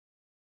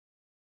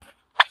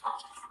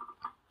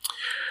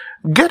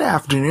Good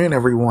afternoon,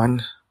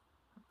 everyone.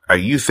 Are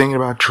you thinking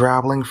about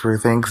traveling for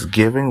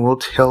Thanksgiving? We'll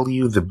tell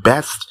you the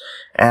best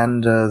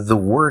and the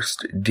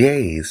worst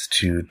days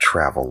to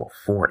travel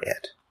for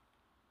it.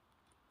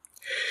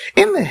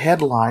 In the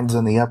headlines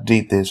on the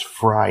update this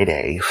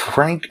Friday,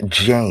 Frank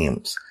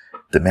James,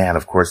 the man,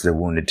 of course, that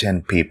wounded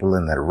 10 people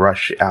in that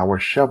rush hour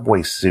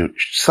subway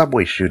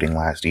shooting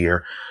last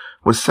year,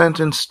 was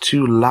sentenced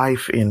to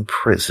life in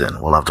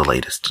prison. We'll have the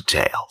latest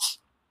details.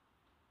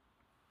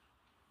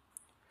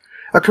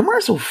 A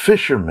commercial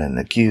fisherman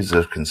accused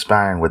of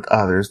conspiring with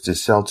others to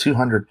sell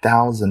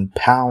 200,000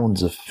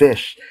 pounds of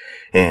fish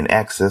in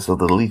excess of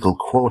the legal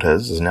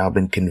quotas has now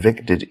been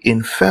convicted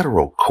in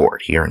federal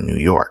court here in New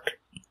York.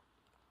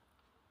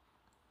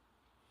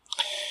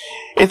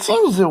 It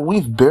seems that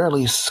we've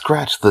barely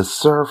scratched the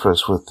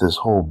surface with this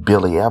whole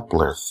Billy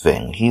Epler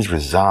thing. He's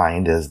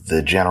resigned as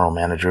the general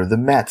manager of the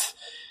Mets,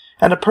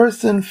 and a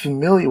person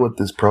familiar with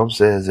this probe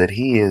says that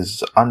he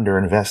is under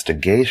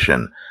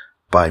investigation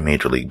by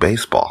Major League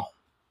Baseball.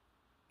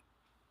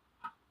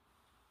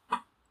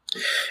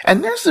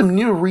 And there's some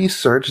new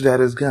research that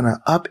is going to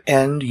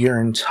upend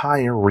your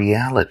entire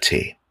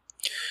reality.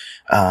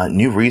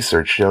 New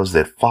research shows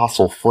that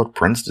fossil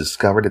footprints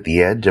discovered at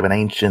the edge of an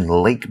ancient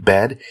lake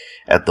bed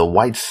at the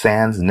White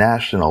Sands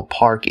National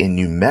Park in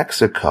New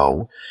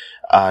Mexico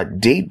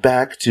date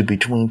back to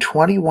between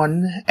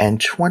 21 and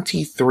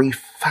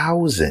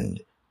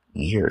 23,000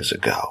 years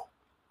ago.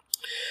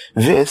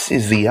 This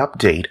is the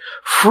update,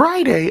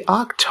 Friday,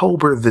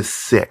 October the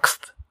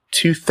 6th,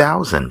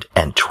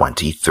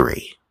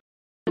 2023.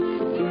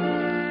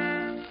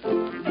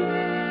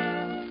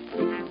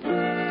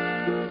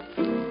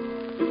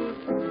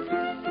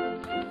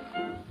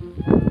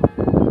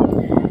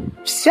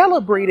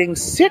 Celebrating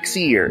 6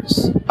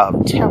 years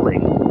of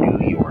telling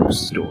New York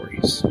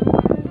stories.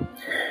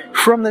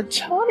 From the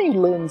Tony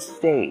Lynn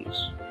stage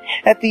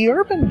at the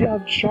Urban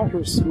Dove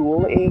Charter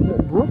School in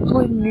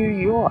Brooklyn, New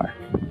York,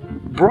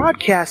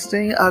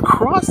 broadcasting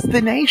across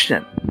the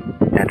nation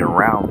and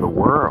around the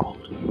world.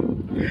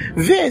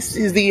 This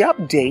is the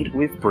update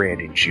with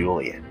Brandon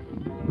Julian.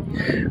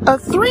 A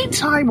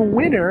 3-time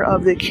winner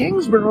of the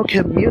Kingsborough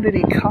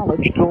Community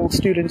College Gold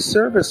Student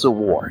Service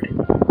Award.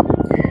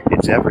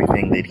 It's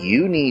everything that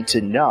you need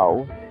to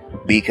know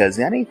because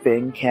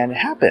anything can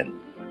happen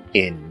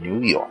in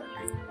New York.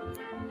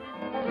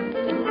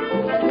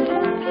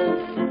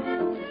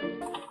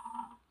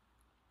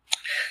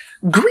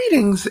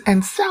 Greetings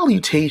and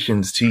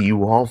salutations to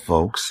you all,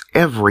 folks,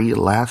 every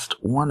last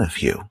one of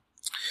you.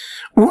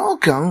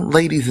 Welcome,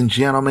 ladies and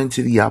gentlemen,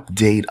 to the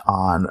update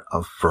on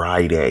a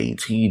Friday.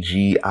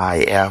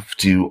 TGIF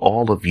to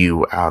all of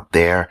you out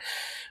there.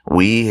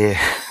 I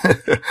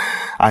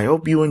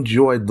hope you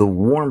enjoyed the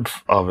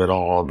warmth of it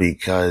all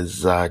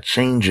because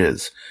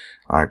changes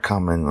are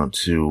coming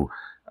to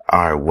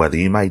our weather.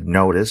 You might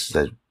notice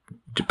that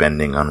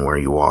depending on where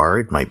you are,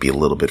 it might be a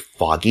little bit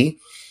foggy.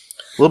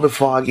 A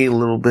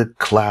little bit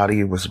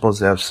cloudy. We're supposed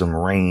to have some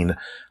rain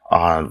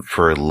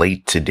for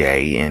late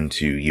today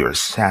into your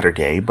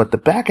Saturday, but the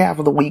back half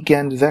of the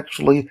weekend is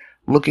actually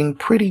looking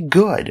pretty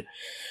good.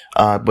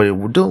 But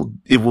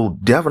it will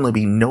definitely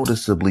be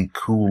noticeably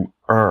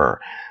cooler.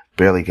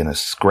 Barely gonna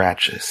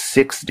scratch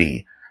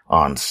 60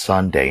 on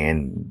Sunday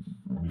and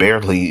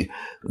barely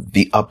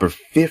the upper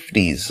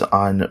 50s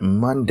on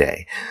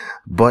Monday.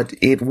 But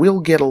it will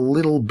get a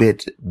little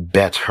bit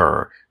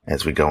better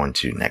as we go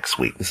into next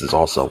week. This is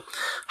also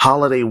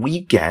holiday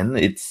weekend.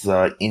 It's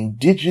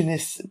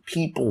Indigenous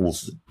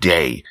Peoples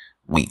Day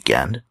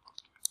weekend.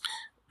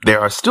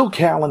 There are still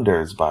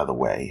calendars, by the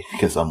way,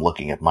 because I'm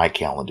looking at my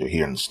calendar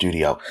here in the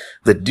studio,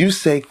 that do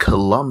say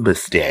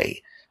Columbus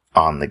Day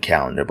on the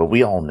calendar, but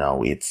we all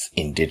know it's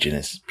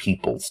Indigenous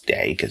Peoples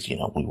Day because, we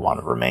want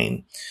to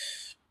remain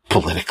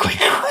politically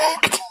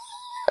correct.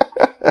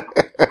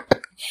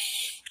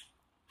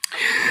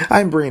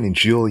 I'm Brandon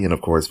Julian, of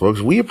course,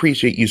 folks. We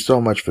appreciate you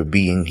so much for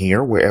being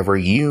here wherever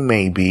you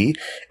may be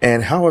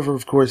and however,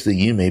 of course, that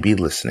you may be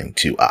listening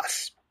to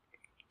us.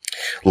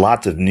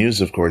 Lots of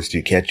news, of course,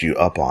 to catch you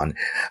up on.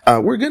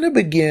 We're going to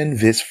begin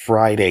this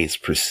Friday's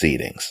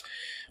proceedings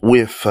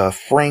with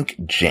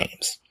Frank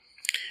James.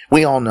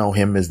 We all know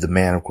him as the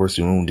man, of course,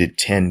 who wounded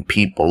 10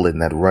 people in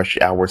that rush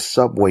hour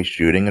subway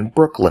shooting in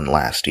Brooklyn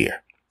last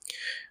year.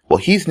 Well,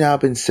 he's now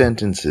been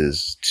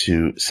sentenced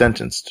to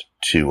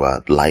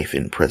life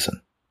in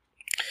prison.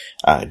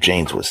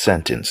 James was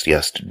sentenced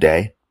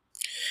yesterday.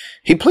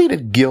 He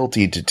pleaded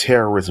guilty to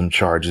terrorism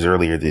charges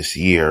earlier this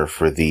year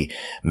for the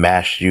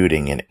mass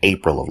shooting in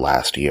April of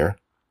last year.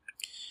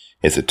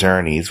 His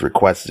attorneys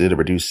requested a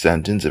reduced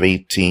sentence of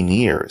 18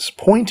 years,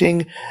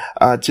 pointing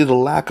to the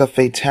lack of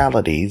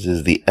fatalities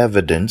as the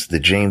evidence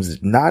that James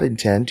did not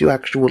intend to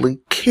actually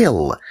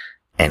kill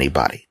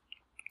anybody.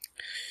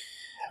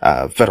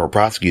 Federal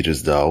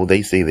prosecutors, though,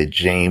 they say that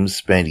James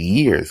spent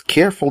years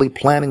carefully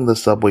planning the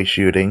subway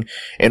shooting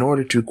in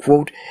order to,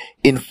 quote,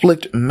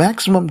 inflict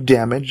maximum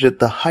damage at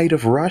the height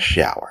of rush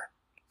hour.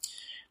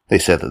 They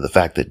said that the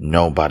fact that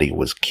nobody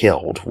was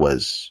killed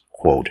was,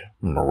 quote,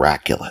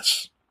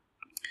 miraculous.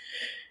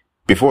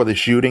 Before the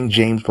shooting,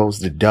 James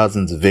posted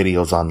dozens of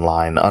videos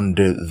online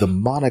under the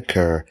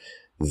moniker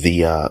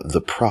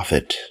the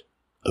Prophet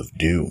of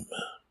Doom.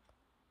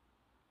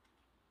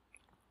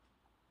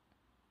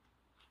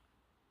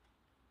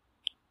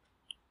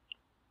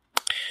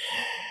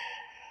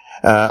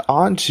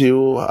 On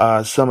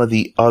to some of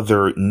the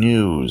other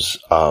news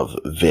of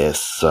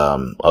this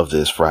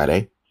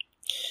Friday.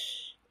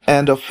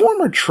 And a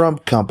former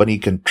Trump company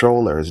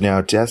controller has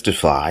now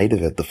testified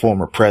that the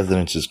former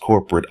president's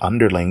corporate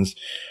underlings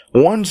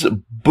once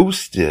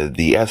boosted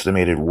the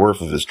estimated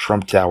worth of his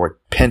Trump Tower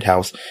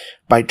penthouse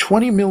by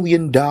 $20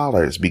 million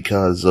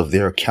because of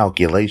their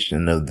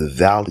calculation of the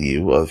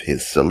value of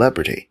his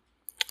celebrity.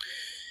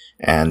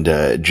 And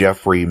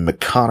Jeffrey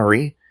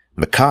McConney,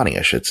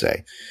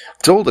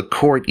 told the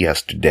court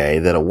yesterday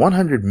that a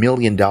 $100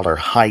 million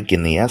hike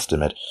in the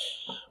estimate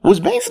was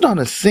based on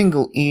a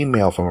single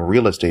email from a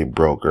real estate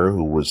broker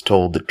who was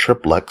told the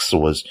triplex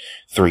was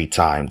 3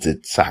 times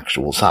its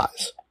actual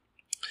size.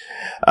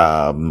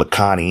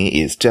 McConney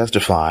is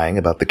testifying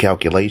about the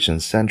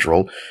calculations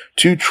central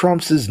to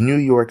Trump's New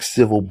York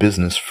civil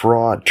business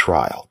fraud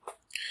trial.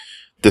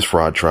 This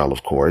fraud trial,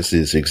 of course,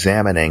 is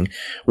examining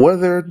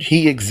whether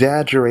he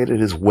exaggerated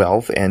his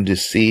wealth and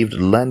deceived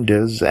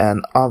lenders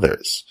and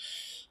others.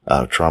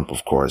 Trump,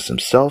 of course,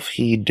 himself,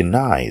 he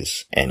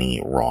denies any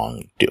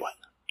wrongdoing.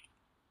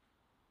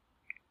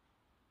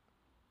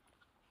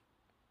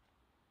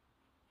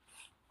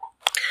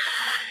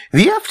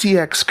 The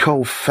FTX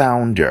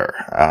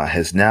co-founder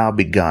has now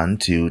begun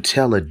to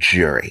tell a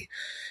jury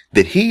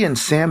that he and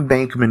Sam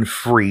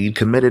Bankman-Fried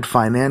committed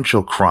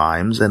financial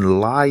crimes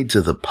and lied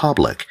to the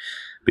public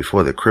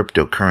before the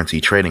cryptocurrency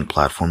trading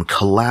platform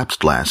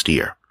collapsed last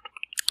year.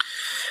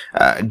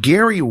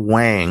 Gary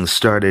Wang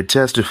started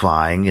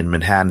testifying in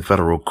Manhattan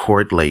federal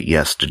court late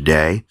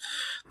yesterday,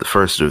 the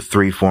first of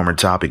 3 former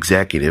top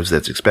executives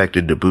that's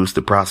expected to boost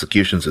the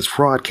prosecution's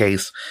fraud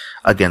case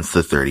against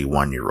the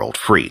 31-year-old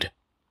Fried.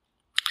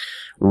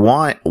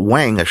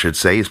 Wang,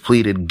 has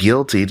pleaded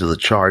guilty to the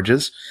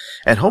charges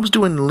and hopes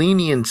to win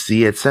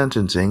leniency at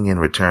sentencing in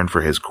return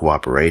for his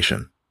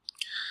cooperation.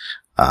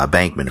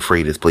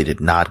 Bankman-Fried has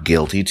pleaded not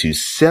guilty to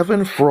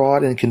 7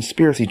 fraud and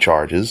conspiracy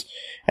charges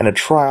in a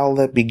trial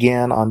that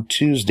began on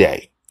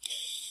Tuesday.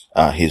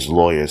 His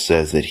lawyer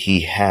says that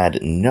he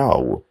had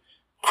no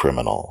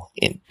criminal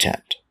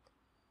intent.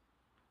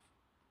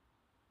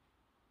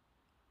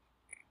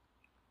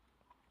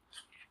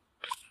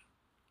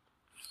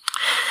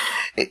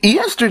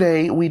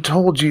 Yesterday, we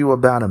told you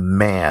about a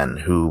man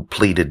who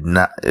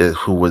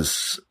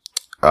was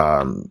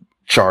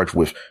charged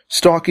with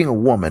stalking a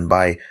woman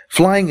by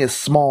flying a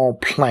small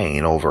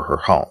plane over her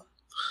home.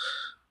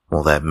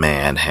 Well, that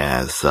man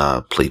has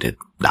pleaded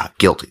not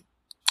guilty.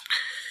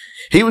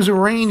 He was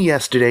arraigned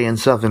yesterday in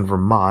southern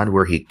Vermont,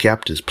 where he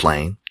kept his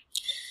plane.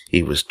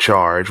 He was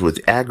charged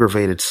with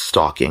aggravated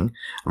stalking,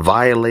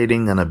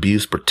 violating an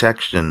abuse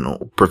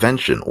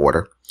prevention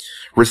order,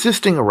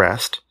 resisting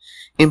arrest,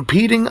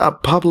 impeding a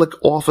public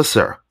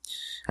officer,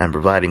 and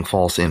providing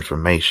false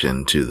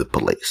information to the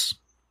police.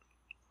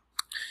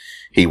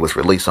 He was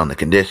released on the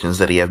conditions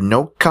that he have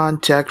no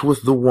contact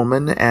with the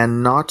woman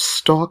and not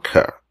stalk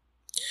her.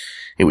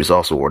 He was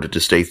also ordered to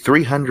stay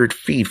 300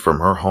 feet from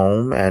her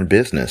home and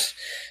business,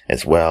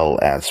 as well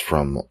as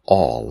from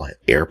all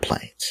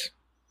airplanes.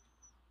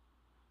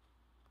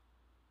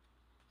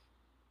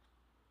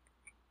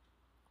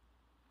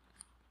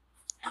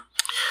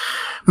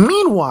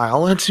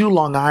 Meanwhile, to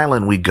Long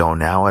Island we go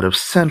now out of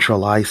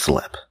Central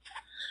Islip,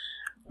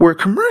 where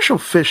commercial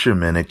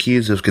fishermen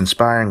accused of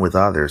conspiring with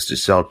others to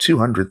sell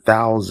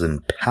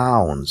 200,000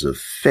 pounds of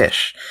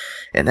fish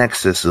in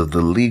excess of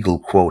the legal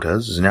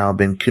quotas has now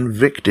been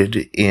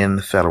convicted in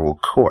federal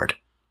court.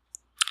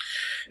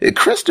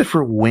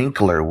 Christopher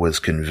Winkler was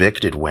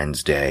convicted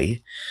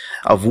Wednesday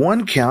of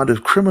 1 count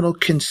of criminal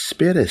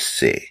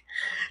conspiracy,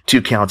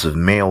 2 counts of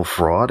mail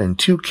fraud, and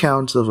 2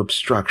 counts of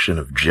obstruction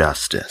of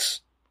justice.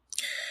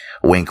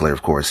 Winkler,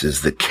 of course,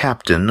 is the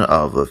captain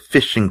of a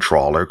fishing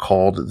trawler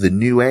called the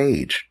New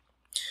Age.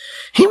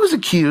 He was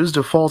accused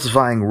of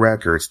falsifying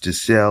records to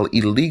sell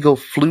illegal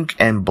fluke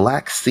and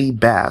Black Sea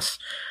bass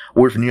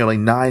worth nearly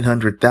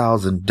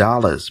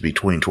 $900,000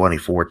 between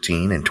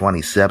 2014 and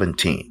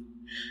 2017.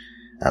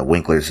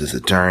 Winkler's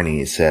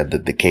attorney said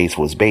that the case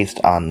was based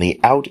on the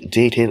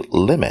outdated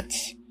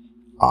limits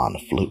on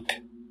fluke.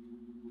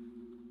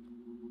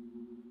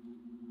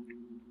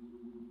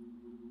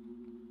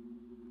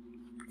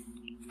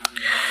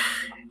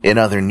 In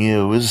other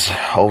news,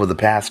 over the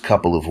past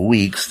couple of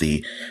weeks,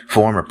 the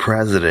former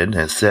president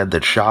has said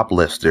that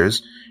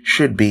shoplifters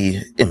should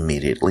be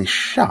immediately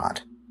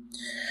shot,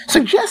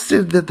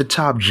 suggested that the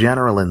top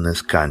general in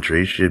this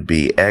country should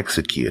be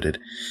executed,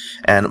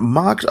 and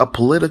mocked a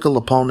political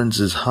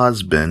opponent's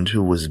husband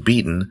who was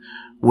beaten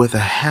with a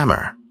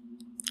hammer.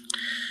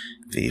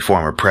 The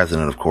former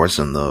president, of course,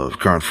 and the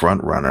current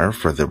frontrunner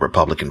for the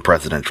Republican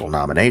presidential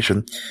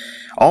nomination,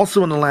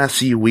 also in the last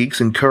few weeks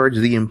encouraged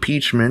the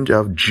impeachment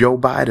of Joe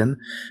Biden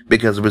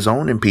because of his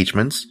own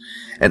impeachments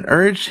and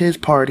urged his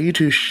party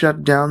to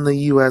shut down the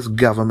U.S.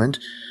 government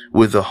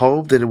with the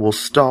hope that it will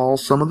stall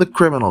some of the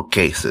criminal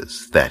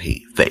cases that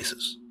he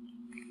faces.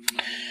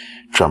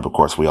 Trump, of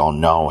course, we all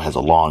know, has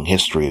a long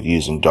history of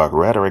using dark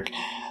rhetoric,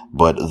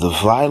 but the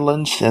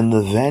violence and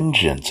the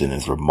vengeance in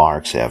his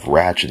remarks have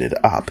ratcheted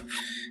up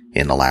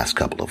in the last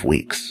couple of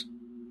weeks.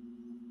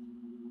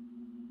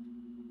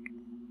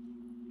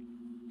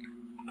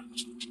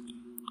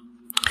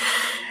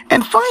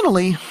 And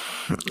finally,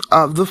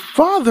 the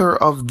father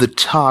of the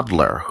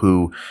toddler,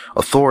 who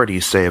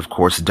authorities say, of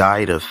course,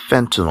 died of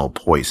fentanyl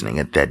poisoning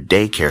at that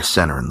daycare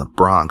center in the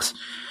Bronx,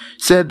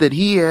 said that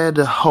he had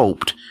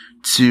hoped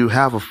to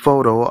have a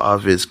photo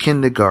of his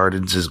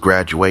kindergarten's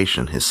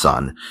graduation, his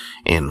son,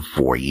 in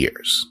 4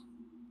 years.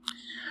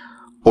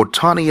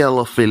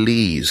 Otaniel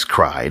Feliz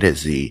cried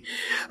as he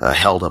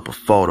held up a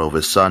photo of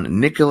his son,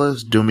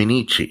 Nicholas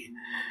Dominici,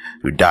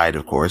 who died,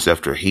 of course,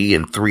 after he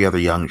and 3 other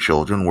young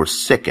children were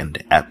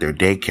sickened at their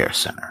daycare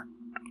center.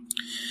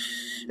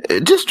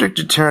 District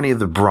Attorney of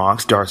the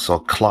Bronx,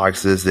 Darcel Clark,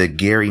 says that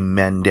Gary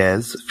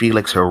Mendez,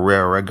 Felix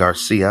Herrera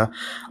Garcia,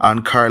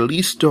 and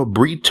Carlisto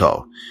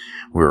Brito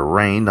were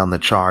arraigned on the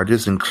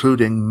charges,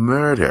 including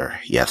murder,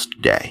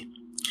 yesterday.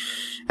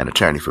 An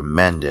attorney for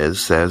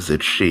Mendez says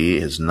that she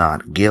is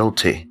not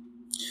guilty.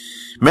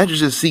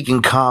 Measures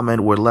seeking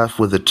comment were left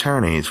with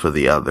attorneys for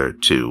the other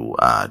 2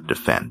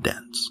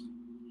 defendants.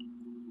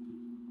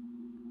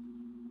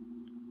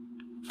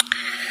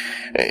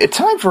 It's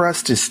time for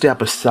us to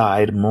step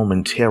aside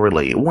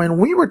momentarily. When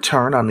we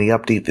return on the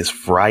update this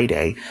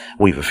Friday,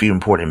 we have a few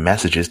important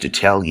messages to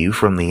tell you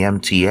from the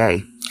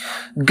MTA.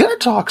 Gonna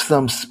talk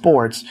some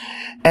sports,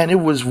 and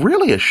it was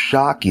really a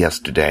shock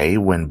yesterday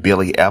when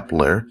Billy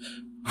Epler,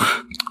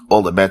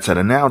 all the Mets had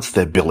announced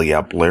that Billy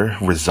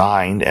Epler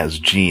resigned as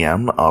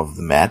GM of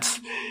the Mets,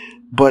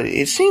 but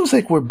it seems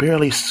like we're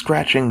barely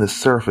scratching the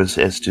surface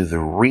as to the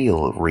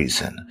real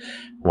reason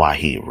why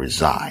he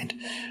resigned.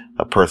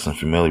 A person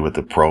familiar with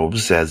the probe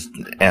says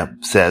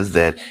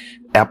that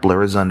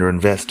Epler is under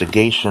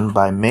investigation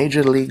by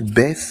Major League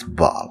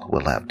Baseball.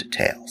 We'll have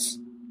details.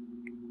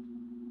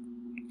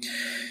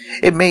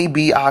 It may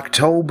be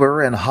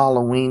October and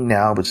Halloween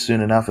now, but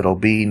soon enough it'll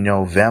be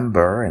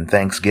November and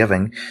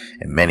Thanksgiving,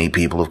 and many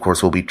people, of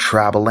course, will be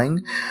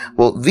traveling.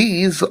 Well,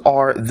 these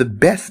are the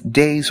best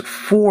days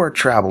for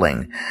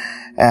traveling,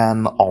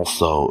 and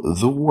also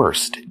the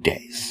worst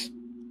days.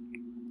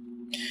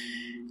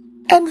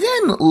 And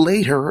then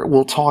later,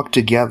 we'll talk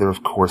together,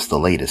 of course, the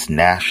latest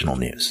national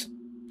news.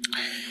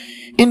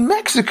 In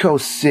Mexico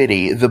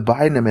City, the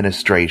Biden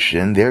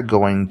administration, they're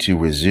going to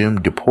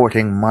resume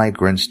deporting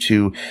migrants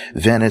to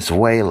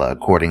Venezuela,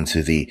 according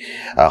to the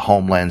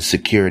Homeland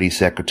Security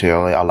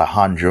Secretary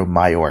Alejandro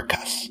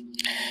Mayorkas.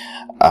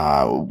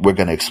 We're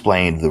going to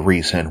explain the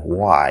reason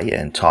why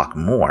and talk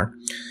more,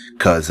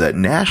 because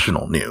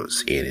national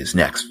news, it is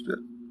next.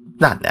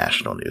 Not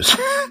national news.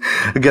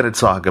 We're going to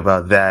talk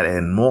about that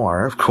and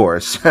more, of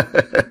course,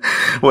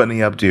 when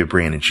the Update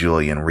Brandon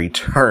Julian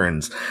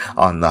returns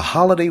on the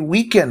holiday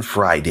weekend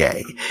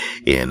Friday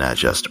in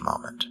just a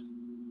moment.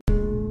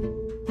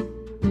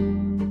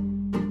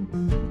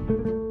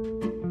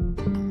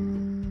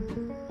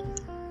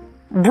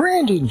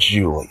 Brandon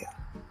Julian.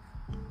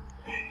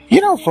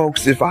 You know,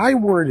 folks, if I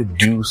were to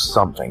do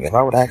something, if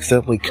I would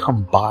accidentally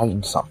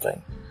combine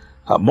something,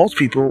 most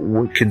people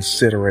would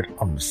consider it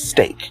a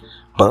mistake.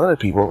 But other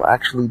people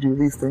actually do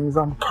these things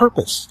on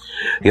purpose.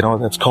 You know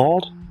what that's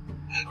called?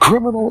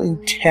 Criminal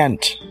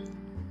intent.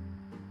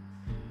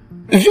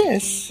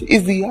 This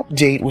is the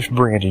Update with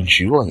Brandon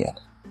Julian.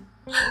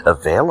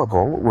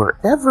 Available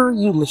wherever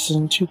you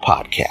listen to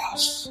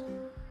podcasts.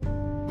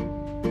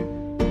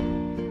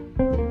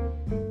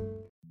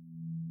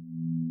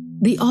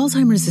 The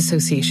Alzheimer's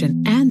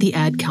Association and the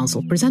Ad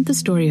Council present the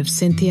story of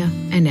Cynthia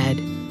and Ed.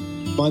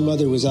 My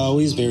mother was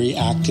always very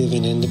active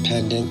and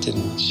independent,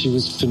 and she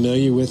was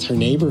familiar with her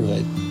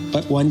neighborhood.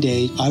 But one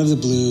day, out of the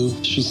blue,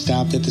 she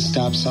stopped at the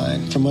stop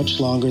sign for much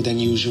longer than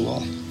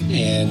usual.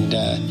 And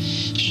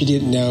she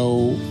didn't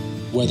know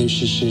whether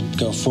she should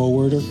go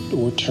forward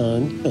or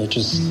turn or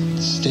just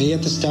stay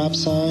at the stop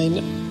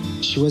sign.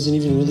 She wasn't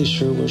even really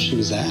sure where she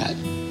was at.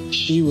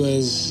 She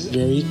was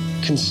very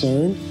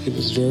concerned. It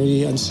was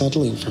very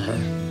unsettling for her.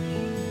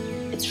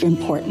 It's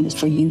important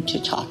for you to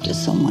talk to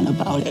someone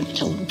about it,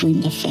 to bring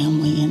the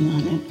family in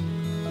on it.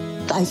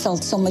 I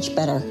felt so much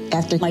better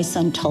after my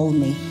son told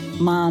me,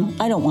 Mom,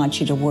 I don't want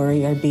you to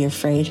worry or be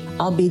afraid.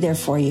 I'll be there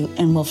for you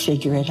and we'll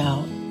figure it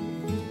out.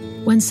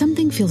 When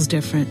something feels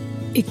different,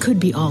 it could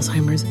be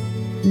Alzheimer's.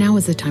 Now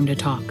is the time to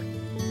talk.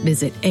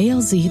 Visit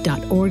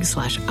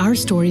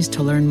alz.org/ourstories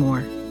to learn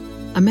more.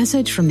 A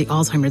message from the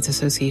Alzheimer's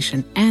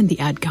Association and the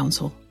Ad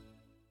Council.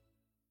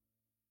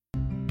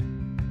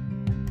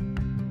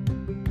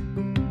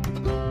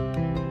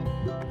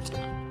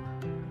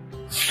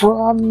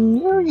 From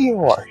New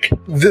York,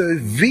 the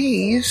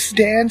V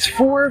stands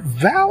for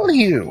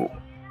value.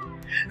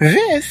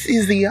 This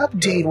is the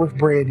Update with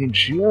Brandon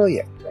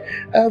Julian,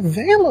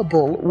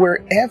 available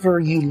wherever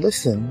you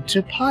listen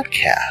to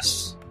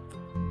podcasts.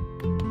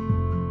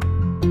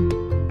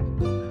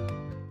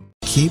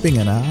 keeping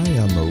an eye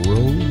on the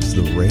roads,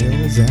 the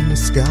rails, and the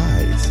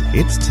skies.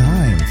 It's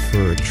time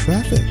for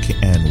traffic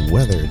and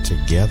weather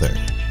together.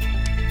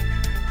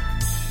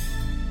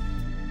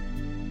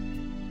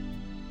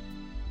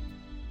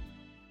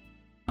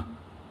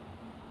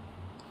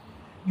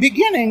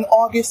 Beginning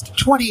August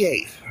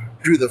 28th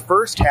through the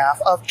first half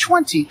of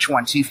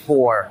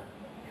 2024,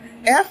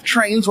 F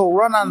trains will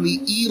run on the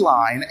E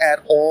line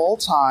at all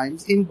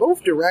times in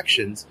both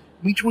directions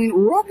between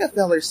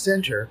Rockefeller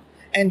Center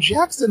and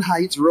Jackson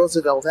Heights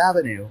Roosevelt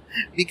Avenue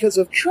because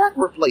of track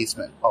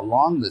replacement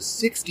along the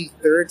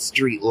 63rd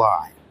Street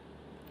line.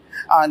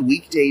 On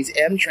weekdays,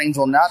 M trains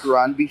will not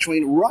run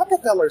between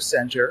Rockefeller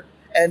Center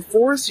and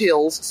Forest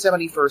Hills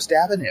 71st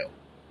Avenue.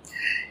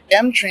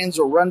 M trains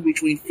will run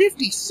between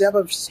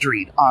 57th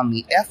Street on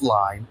the F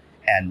line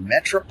and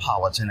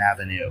Metropolitan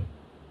Avenue.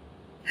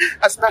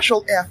 A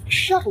special F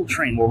shuttle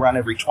train will run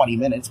every 20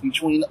 minutes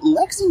between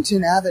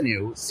Lexington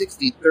Avenue,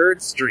 63rd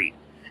Street,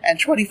 and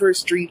 21st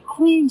Street,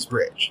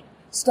 Queensbridge,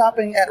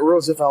 stopping at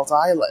Roosevelt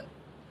Island.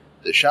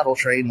 The shuttle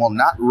train will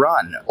not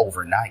run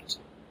overnight.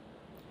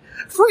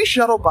 Free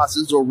shuttle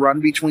buses will run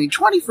between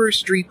 21st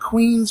Street,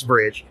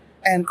 Queensbridge,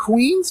 and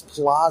Queens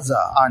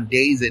Plaza on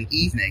days and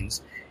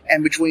evenings,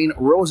 and between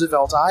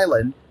Roosevelt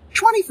Island,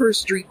 21st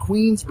Street,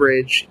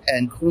 Queensbridge,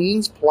 and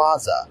Queens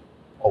Plaza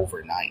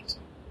overnight.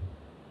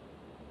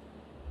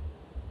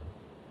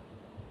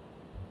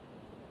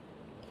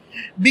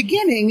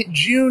 Beginning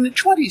June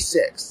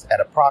 26th at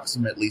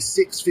approximately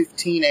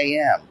 6:15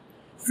 a.m.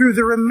 through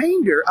the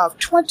remainder of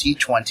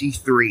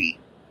 2023,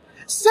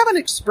 7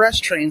 express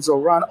trains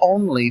will run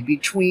only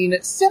between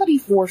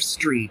 74th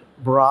Street,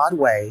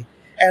 Broadway,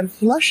 and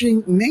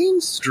Flushing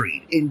Main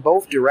Street in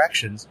both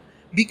directions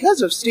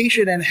because of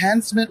station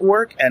enhancement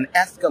work and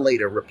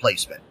escalator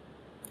replacement.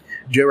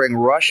 During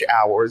rush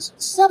hours,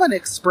 7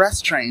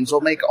 express trains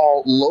will make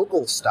all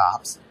local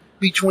stops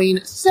between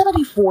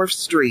 74th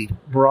Street,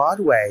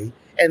 Broadway,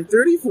 and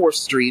 34th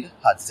Street,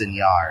 Hudson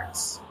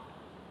Yards.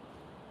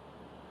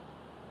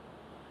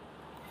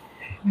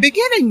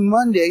 Beginning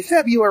Monday,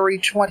 February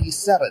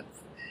 27th,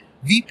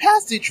 the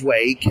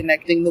passageway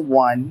connecting the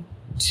 1,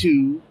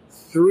 2,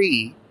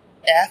 3,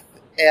 F,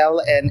 L,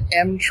 and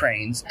M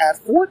trains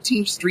at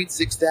 14th Street,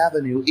 6th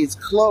Avenue is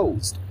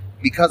closed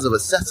because of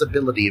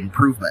accessibility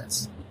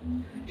improvements.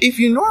 If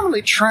you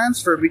normally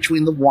transfer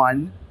between the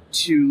 1,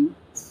 2,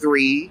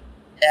 3,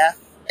 F,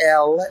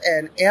 L,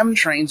 and M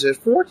trains at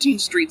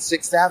 14th Street,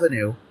 6th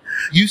Avenue,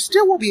 you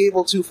still will be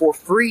able to for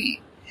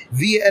free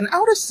via an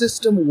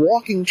out-of-system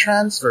walking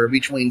transfer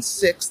between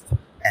 6th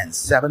and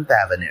 7th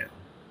Avenue.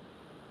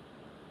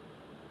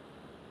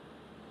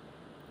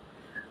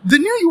 The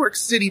New York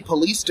City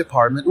Police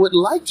Department would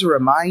like to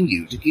remind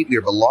you to keep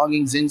your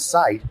belongings in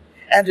sight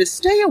and to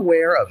stay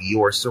aware of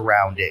your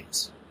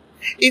surroundings.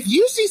 If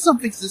you see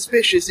something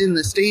suspicious in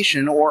the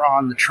station or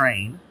on the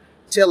train,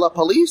 tell a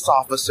police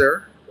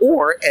officer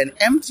or an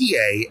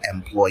MTA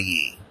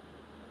employee.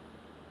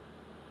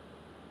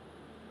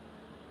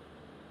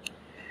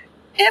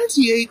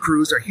 MTA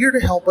crews are here to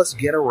help us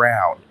get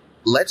around.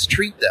 Let's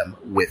treat them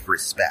with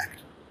respect.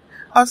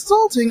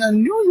 Assaulting a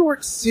New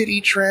York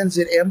City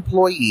Transit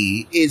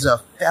employee is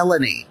a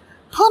felony,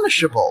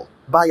 punishable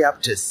by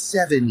up to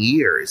 7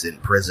 years in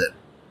prison.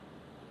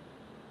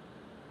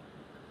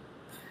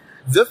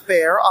 The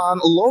fare on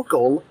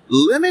local,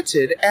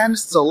 limited, and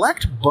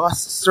select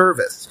bus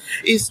service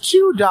is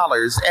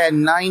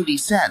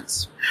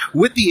 $2.90,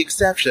 with the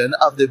exception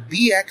of the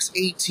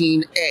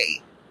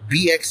BX18A,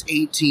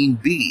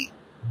 BX18B,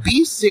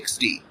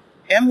 B60,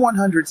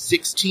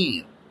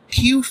 M116,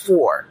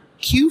 Q4,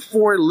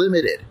 Q4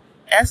 Limited,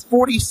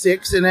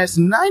 S46, and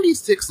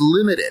S96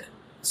 Limited,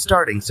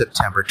 starting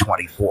September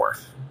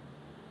 24th.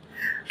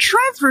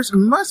 Transfers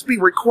must be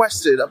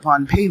requested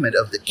upon payment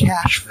of the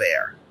cash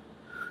fare.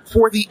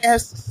 For the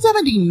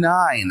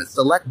S79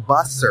 Select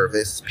Bus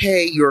Service,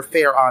 pay your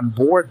fare on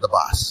board the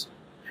bus.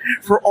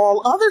 For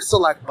all other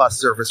Select Bus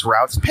Service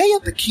routes, pay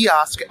at the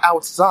kiosk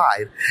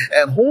outside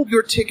and hold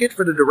your ticket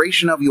for the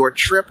duration of your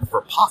trip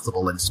for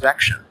possible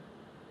inspection.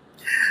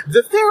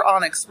 The fare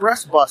on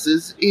express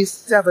buses is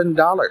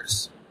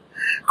 $7.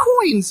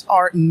 Coins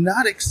are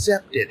not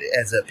accepted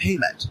as a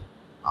payment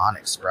on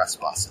express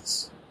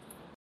buses.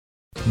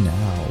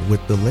 Now,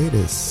 with the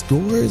latest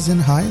scores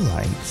and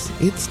highlights,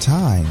 it's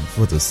time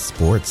for the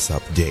sports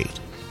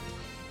update.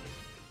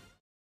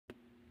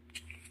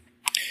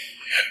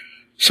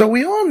 So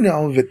we all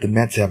know that the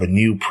Mets have a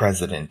new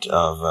president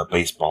of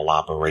baseball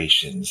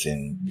operations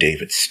in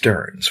David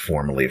Stearns,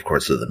 formerly, of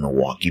course, of the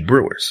Milwaukee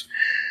Brewers.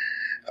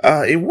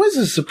 It was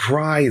a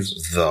surprise,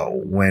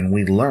 though, when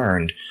we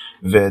learned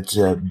that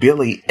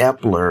Billy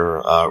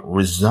Epler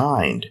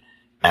resigned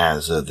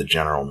as the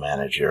general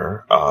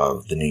manager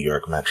of the New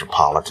York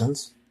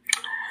Metropolitans.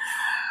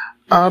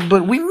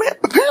 But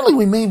apparently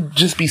we may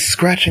just be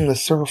scratching the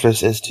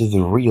surface as to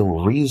the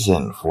real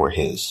reason for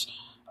his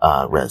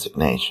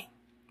resignation.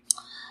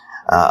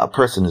 A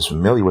person who's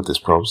familiar with this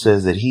probe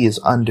says that he is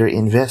under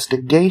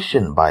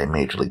investigation by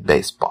Major League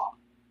Baseball.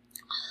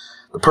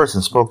 The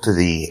person spoke to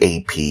the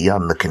AP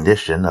on the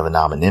condition of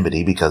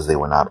anonymity because they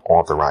were not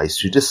authorized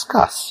to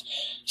discuss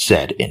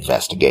said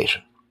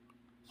investigation.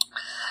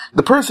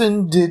 The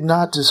person did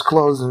not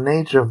disclose the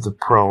nature of the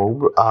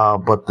probe,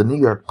 but the New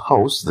York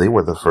Post, they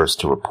were the first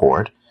to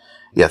report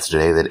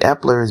yesterday that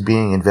Epler is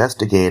being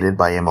investigated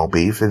by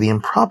MLB for the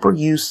improper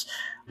use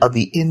of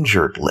the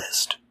injured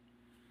list.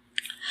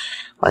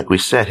 Like we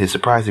said, his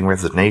surprising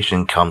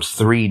resignation comes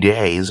 3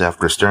 days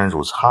after Stearns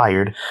was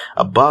hired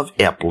above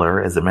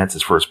Epler as the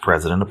Mets' first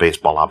president of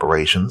baseball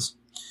operations.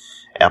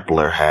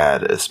 Epler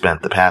had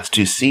spent the past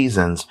 2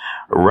 seasons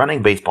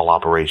running baseball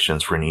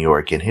operations for New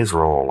York in his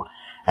role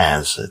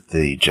as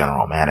the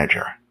general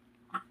manager.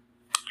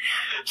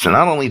 So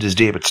not only does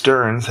David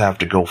Stearns have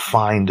to go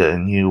find a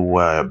new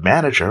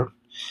manager,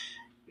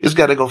 he's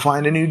got to go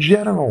find a new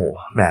general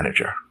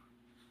manager.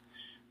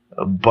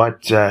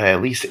 But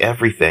at least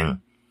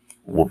everything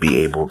will be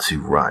able to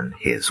run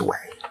his way.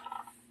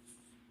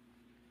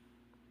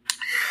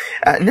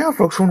 Now,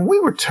 folks, when we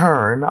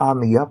return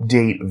on the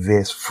update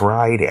this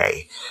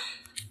Friday,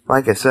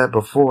 like I said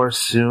before,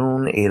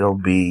 soon it'll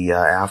be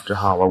after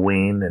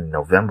Halloween and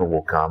November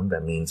will come.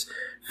 That means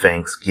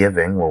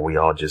Thanksgiving, where we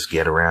all just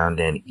get around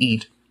and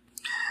eat.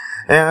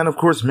 And, of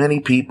course, many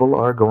people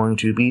are going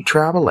to be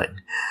traveling.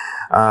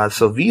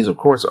 So these, of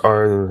course,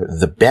 are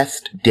the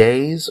best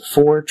days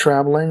for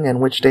traveling and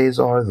which days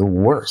are the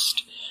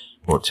worst.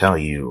 We'll tell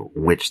you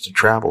which to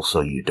travel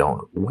so you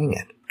don't wing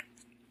it.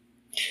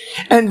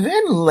 And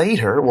then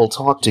later, we'll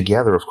talk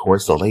together, of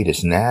course, the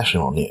latest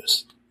national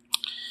news.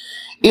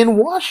 In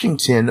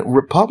Washington,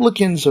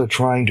 Republicans are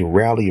trying to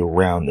rally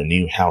around the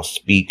new House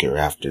Speaker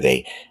after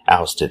they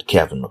ousted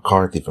Kevin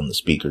McCarthy from the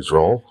Speaker's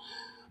role.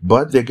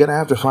 But they're going to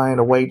have to find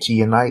a way to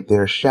unite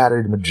their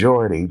shattered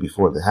majority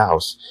before the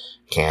House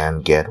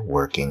can get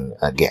working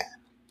again.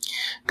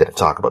 Going to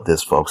talk about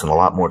this, folks, and a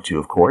lot more too,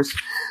 of course.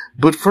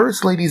 But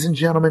first, ladies and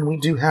gentlemen, we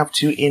do have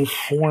to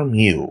inform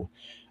you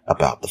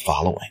about the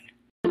following.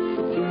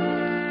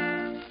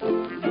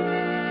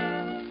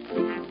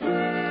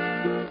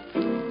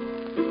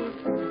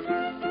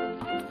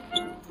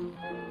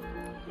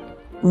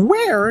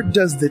 Where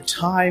does the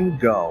time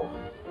go?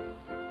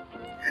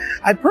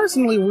 I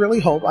personally really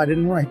hope I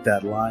didn't write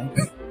that line.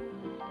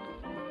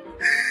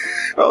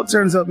 Well, it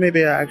turns out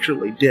maybe I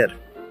actually did.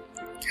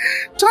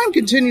 Time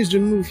continues to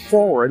move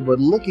forward, but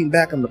looking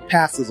back on the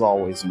past is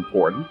always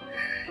important.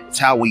 It's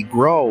how we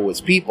grow as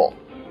people.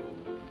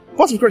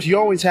 Plus, of course, you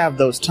always have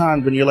those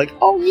times when you're like,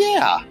 oh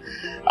yeah,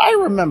 I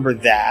remember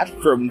that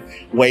from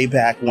way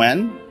back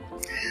when.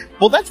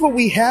 Well, that's what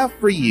we have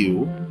for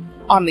you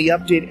on the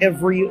update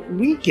every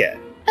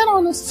weekend, and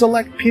on the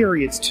select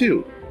periods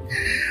too.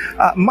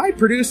 My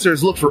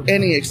producers look for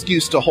any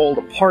excuse to hold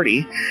a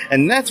party,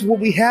 and that's what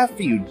we have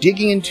for you,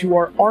 digging into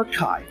our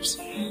archives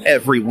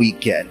every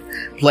weekend,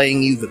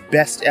 playing you the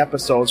best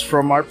episodes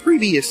from our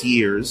previous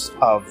years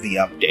of the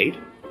update.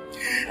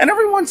 And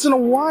every once in a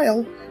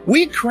while,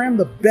 we cram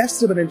the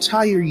best of an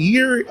entire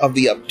year of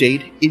the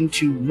update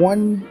into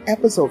one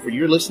episode for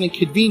your listening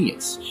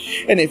convenience.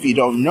 And if you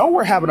don't know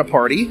we're having a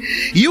party,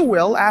 you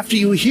will after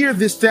you hear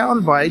this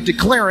soundbite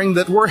declaring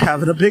that we're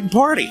having a big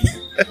party.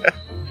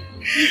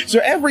 So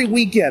every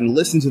weekend,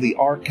 listen to the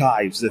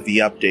archives of the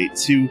update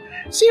to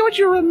see what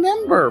you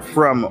remember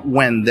from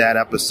when that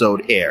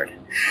episode aired.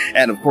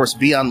 And of course,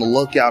 be on the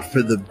lookout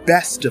for the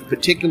best of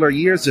particular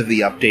years of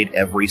the update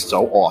every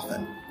so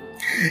often.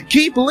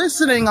 Keep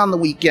listening on the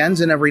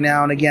weekends and every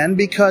now and again,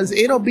 because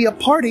it'll be a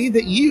party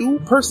that you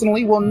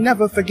personally will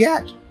never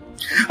forget.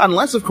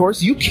 Unless, of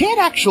course, you can't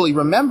actually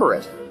remember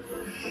it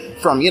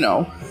from,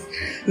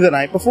 the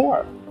night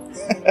before.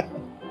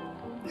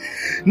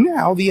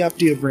 Now, the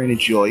update of Rain and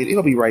Joy,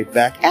 it'll be right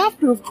back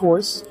after, of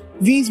course,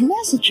 these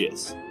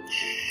messages.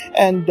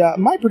 And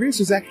my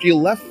producers actually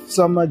left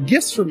some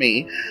gifts for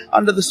me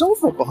under the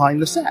sofa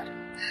behind the set.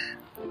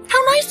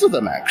 How nice of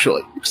them,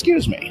 actually.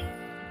 Excuse me.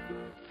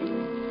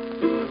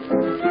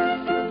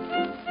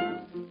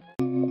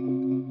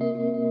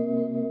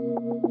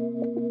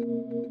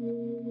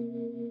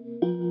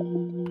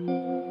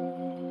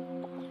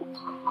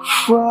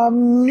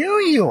 From New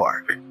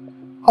York,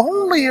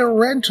 only a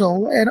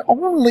rental and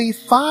only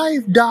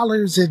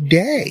 $5 a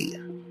day.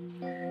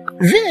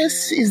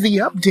 This is the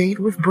update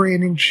with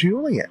Brandon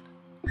Julian,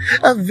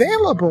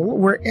 available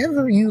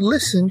wherever you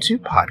listen to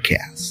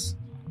podcasts.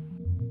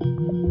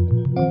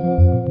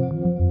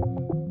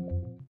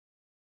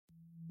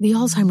 The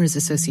Alzheimer's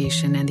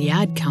Association and the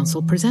Ad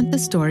Council present the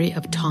story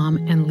of Tom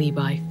and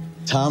Levi.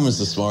 Tom is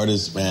the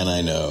smartest man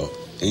I know.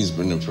 He's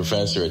been a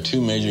professor at 2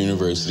 major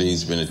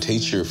universities, been a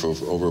teacher for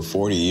over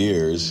 40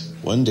 years.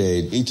 One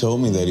day, he told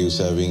me that he was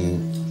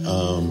having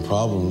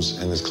problems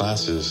in his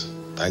classes.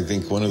 I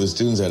think one of the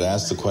students had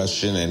asked the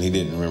question and he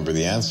didn't remember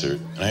the answer.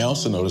 And I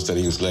also noticed that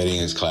he was letting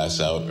his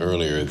class out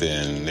earlier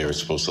than they were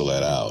supposed to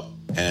let out.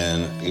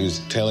 And he was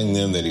telling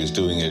them that he was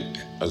doing it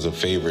as a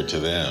favor to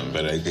them,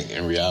 but I think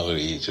in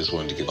reality, he just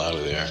wanted to get out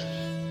of there.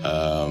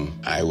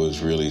 I was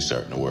really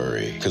starting to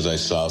worry because I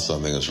saw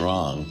something was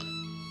wrong.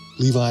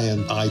 Levi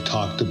and I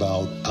talked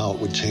about how it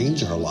would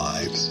change our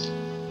lives.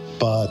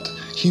 but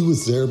he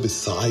was there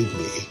beside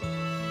me.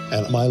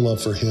 And my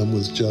love for him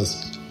was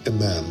just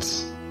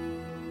immense.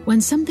 When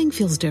something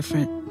feels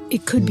different,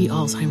 it could be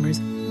Alzheimer's.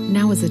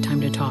 Now is the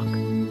time to talk.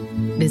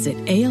 Visit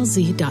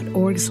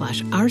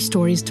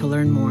alz.org/ourstories to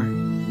learn more.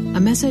 A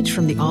message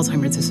from the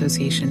Alzheimer's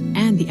Association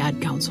and the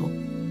Ad Council.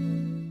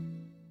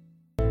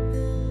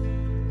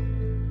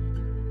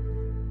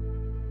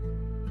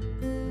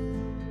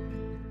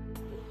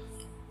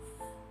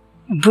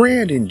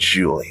 Brandon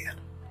Julien.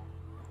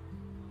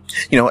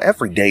 You know,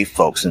 every day,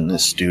 folks, in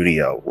this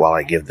studio, while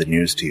I give the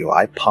news to you,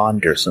 I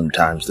ponder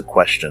sometimes the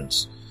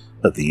questions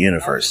of the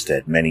universe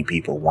that many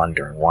people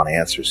wonder and want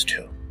answers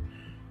to.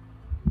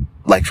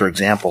 Like, for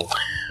example,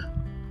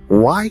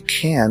 why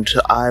can't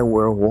I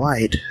wear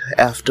white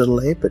after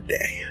Labor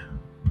Day?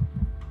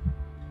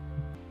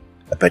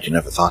 I bet you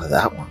never thought of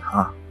that one,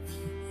 huh?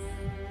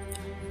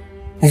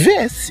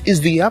 This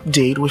is the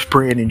update with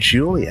Brandon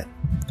Julien,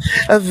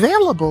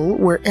 available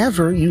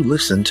wherever you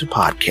listen to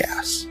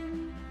podcasts.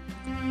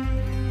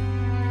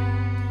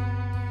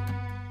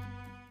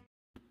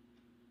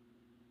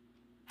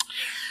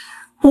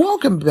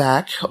 Welcome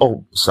back.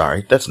 Oh,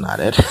 sorry, that's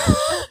not it.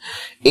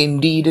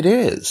 Indeed it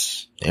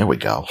is. There we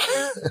go.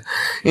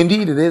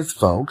 Indeed it is,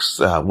 folks.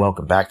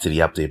 Welcome back to the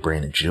update,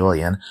 Brandon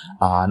Julien,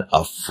 on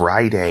a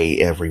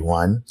Friday,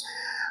 everyone.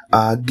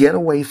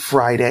 Getaway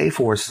Friday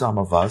for some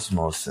of us,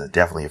 most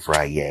definitely a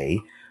Friday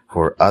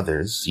for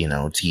others, you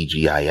know,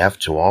 TGIF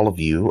to all of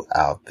you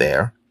out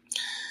there.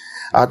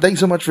 Thanks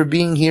so much for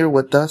being here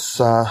with us.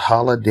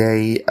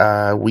 Holiday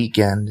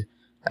weekend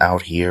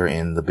out here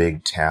in the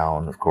big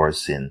town, of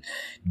course, in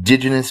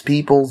Indigenous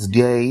Peoples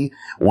Day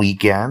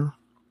weekend.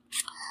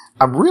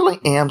 I really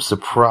am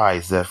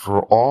surprised that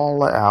for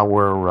all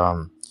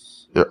our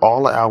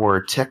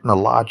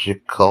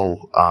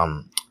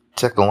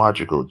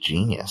technological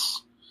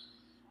genius,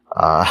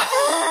 that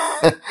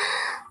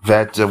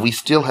we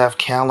still have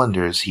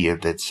calendars here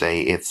that say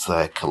it's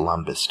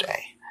Columbus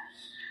Day.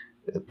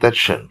 That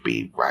shouldn't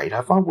be right. I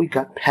thought we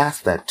got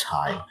past that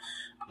time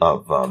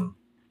of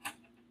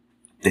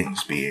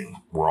things being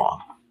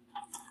wrong.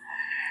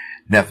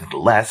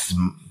 Nevertheless,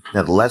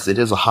 it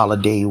is a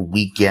holiday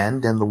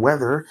weekend, and the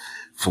weather,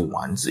 for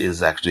once,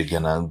 is actually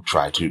going to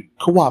try to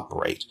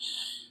cooperate.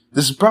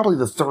 This is probably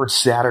the third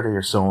Saturday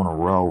or so in a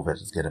row that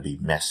it's going to be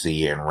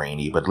messy and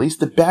rainy, but at least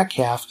the back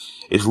half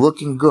is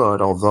looking good,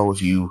 although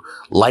if you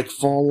like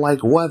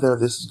fall-like weather,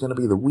 this is going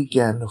to be the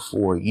weekend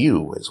for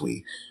you as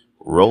we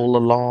roll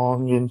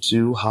along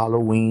into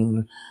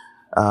Halloween.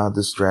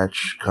 The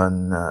stretch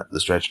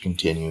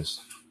continues.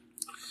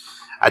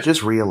 I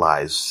just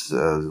realized,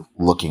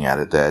 looking at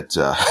it, that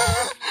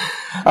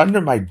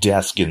under my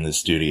desk in the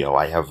studio,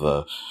 I have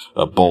a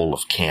bowl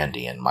of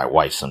candy, and my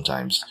wife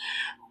sometimes,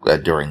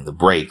 during the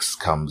breaks,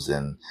 comes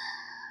and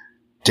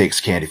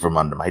takes candy from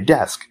under my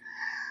desk.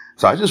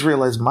 So I just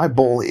realized my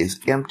bowl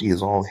is empty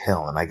as all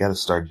hell, and I gotta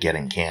start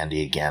getting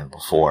candy again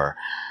before,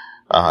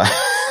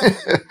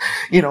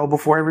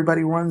 before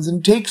everybody runs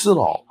and takes it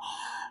all.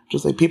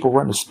 Just like people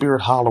run to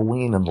Spirit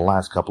Halloween in the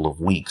last couple of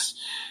weeks,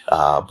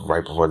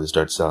 right before they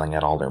start selling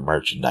out all their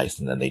merchandise,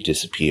 and then they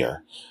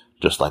disappear,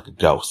 just like a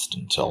ghost,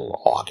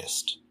 until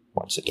August,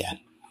 once again.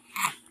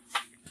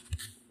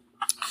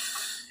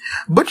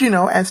 But,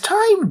 as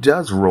time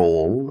does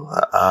roll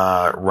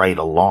right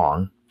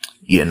along,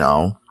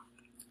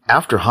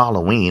 after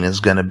Halloween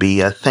is going to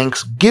be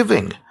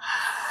Thanksgiving.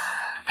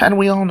 And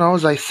we all know,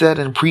 as I said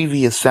in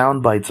previous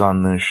sound bites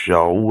on this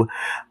show,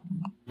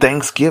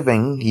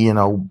 Thanksgiving,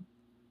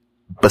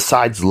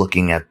 besides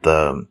looking at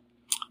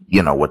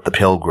what the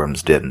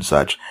Pilgrims did and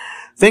such,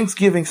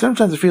 Thanksgiving,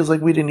 sometimes it feels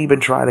like we didn't even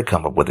try to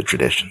come up with a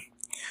tradition.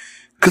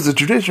 Because the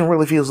tradition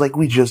really feels like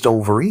we just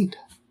overeat.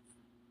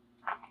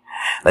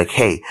 Like,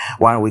 hey,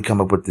 why don't we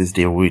come up with this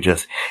day where we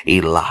just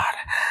eat a lot?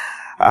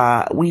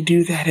 We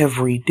do that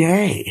every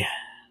day.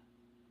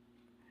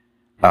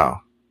 Oh.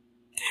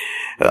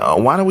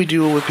 Why don't we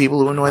do it with people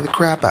who annoy the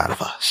crap out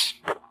of us?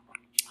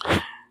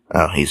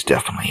 Oh, he's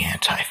definitely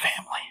anti-family.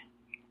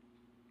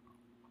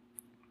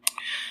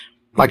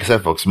 Like I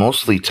said, folks,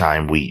 most of the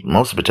time we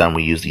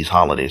use these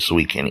holidays so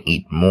we can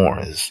eat more,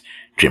 as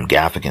Jim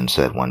Gaffigan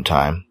said one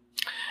time.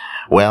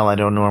 Well, I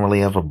don't normally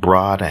have a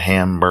brat, a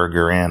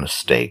hamburger, and a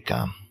steak,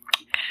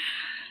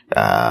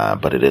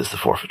 but it is the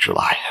 4th of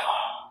July.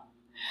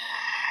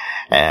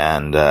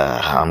 And,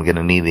 I'm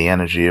gonna need the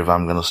energy if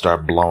I'm gonna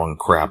start blowing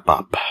crap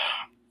up.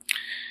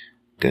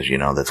 Because,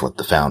 that's what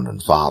the founding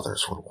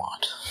fathers would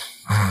want.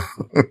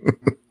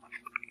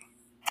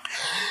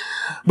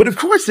 But of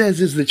course,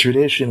 as is the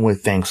tradition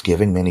with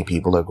Thanksgiving, many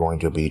people are going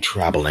to be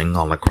traveling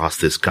all across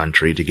this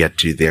country to get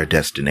to their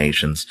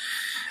destinations.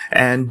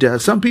 And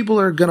some people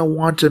are going to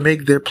want to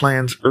make their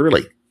plans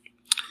early.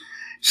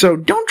 So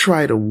don't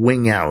try to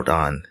wing out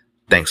on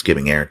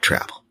Thanksgiving air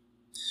travel.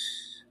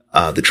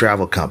 The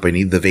travel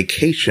company, The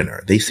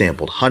Vacationer, they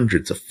sampled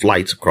hundreds of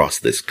flights across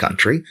this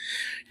country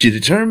to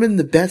determine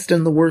the best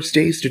and the worst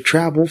days to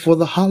travel for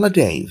the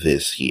holiday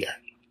this year.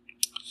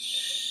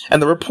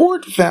 And the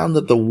report found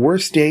that the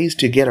worst days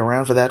to get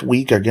around for that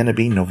week are going to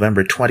be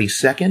November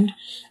 22nd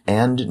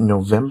and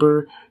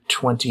November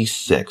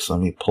 26th. Let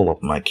me pull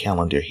up my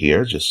calendar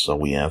here just so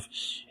we have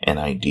an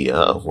idea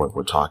of what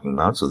we're talking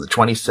about. So the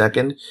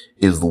 22nd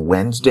is the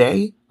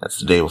Wednesday. That's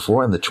the day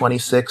before. And the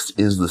 26th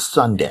is the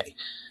Sunday.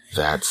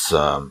 That's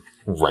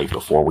right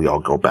before we all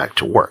go back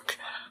to work.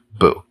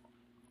 Boo.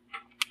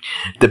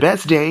 The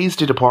best days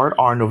to depart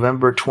are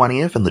November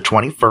 20th and the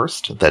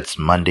 21st. That's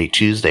Monday,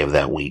 Tuesday of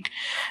that week.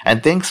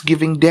 And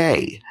Thanksgiving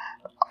Day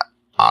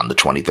on the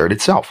 23rd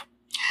itself.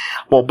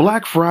 While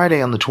Black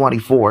Friday on the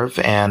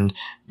 24th and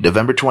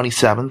November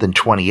 27th and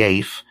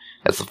 28th,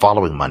 that's the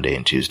following Monday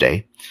and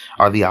Tuesday,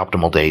 are the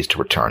optimal days to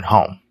return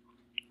home.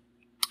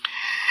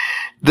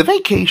 The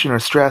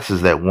vacationer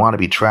stresses that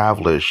wannabe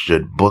travelers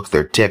should book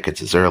their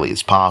tickets as early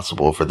as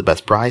possible for the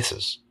best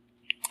prices.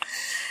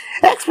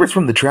 Experts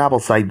from the travel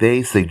site,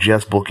 they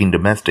suggest booking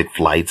domestic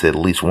flights at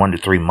least 1 to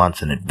 3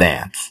 months in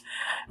advance,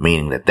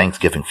 meaning that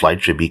Thanksgiving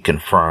flights should be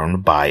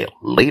confirmed by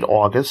late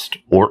August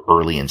or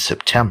early in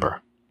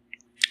September.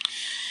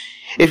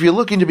 If you're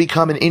looking to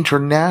become an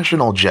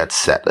international jet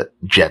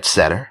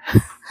setter,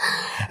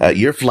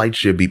 your flight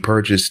should be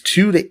purchased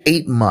 2 to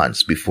 8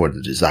 months before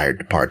the desired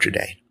departure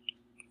day.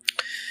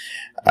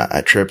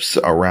 Trips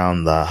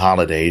around the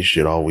holidays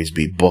should always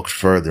be booked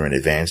further in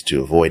advance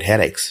to avoid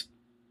headaches.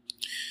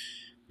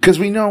 Because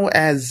we know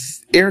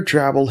as air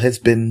travel has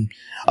been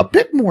a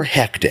bit more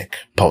hectic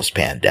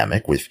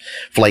post-pandemic, with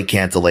flight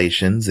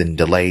cancellations and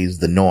delays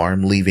the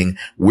norm, leaving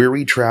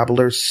weary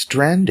travelers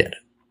stranded.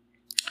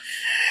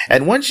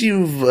 And once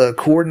you've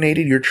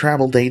coordinated your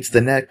travel dates,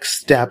 the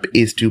next step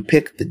is to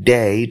pick the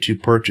day to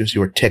purchase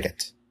your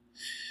ticket.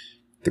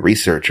 The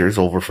researchers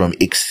over from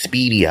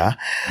Expedia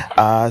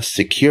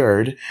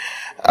secured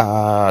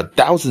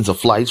thousands of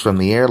flights from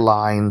the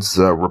airlines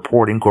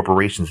reporting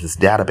corporations'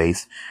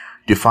 database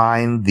to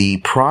find the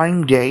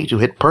prime day to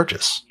hit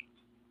purchase.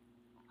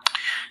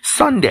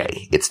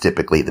 Sunday, it's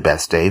typically the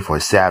best day for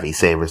savvy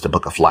savers to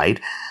book a flight,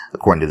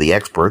 according to the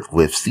expert,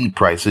 with seat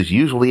prices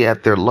usually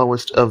at their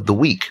lowest of the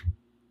week.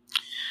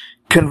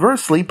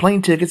 Conversely,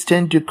 plane tickets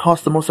tend to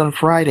cost the most on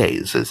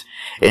Fridays, as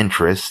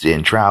interest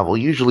in travel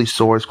usually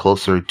soars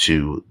closer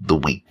to the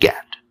weekend.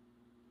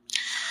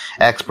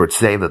 Experts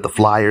say that the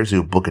flyers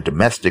who book a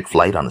domestic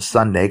flight on a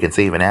Sunday can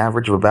save an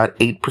average of about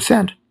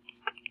 8%.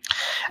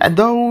 And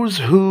those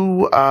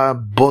who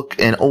book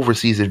an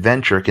overseas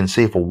adventure can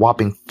save a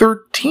whopping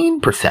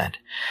 13%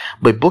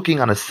 by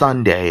booking on a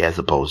Sunday as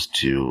opposed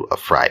to a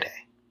Friday.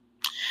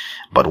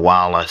 But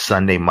while a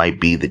Sunday might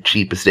be the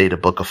cheapest day to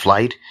book a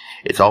flight,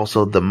 it's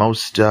also the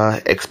most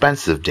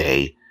expensive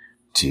day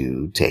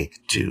to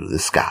take to the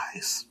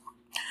skies.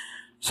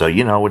 So,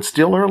 it's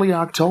still early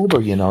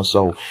October,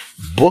 so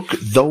book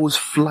those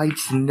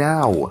flights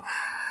now.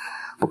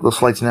 Book those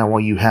flights now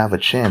while you have a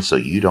chance so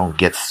you don't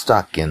get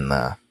stuck in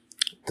the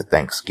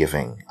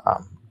Thanksgiving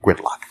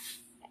gridlock.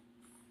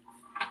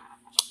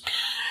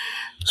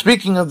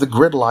 Speaking of the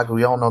gridlock,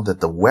 we all know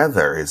that the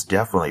weather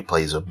definitely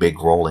plays a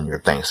big role in your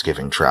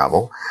Thanksgiving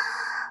travel.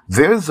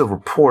 There's a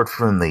report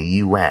from the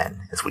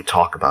UN as we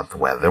talk about the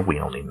weather.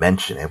 We only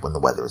mention it when the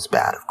weather is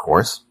bad, of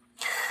course.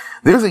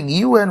 There's a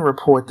UN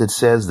report that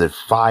says that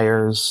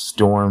fires,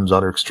 storms,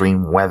 other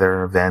extreme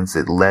weather events,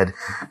 it led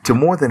to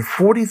more than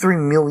 43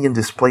 million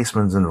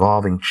displacements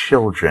involving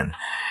children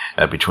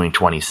between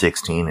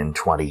 2016 and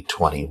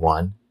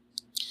 2021.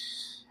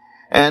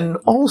 And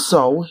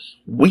also,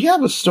 we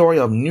have a story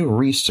of new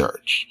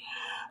research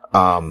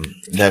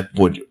that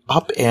would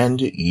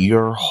upend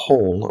your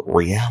whole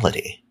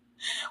reality.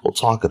 We'll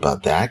talk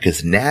about that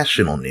because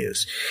national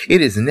news.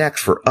 It is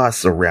next for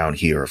us around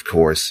here, of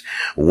course,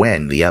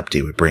 when the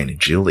update with Brandon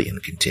Julian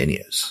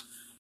continues.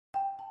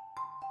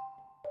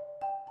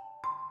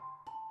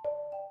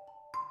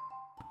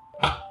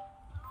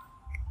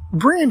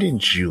 Brandon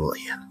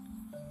Julian.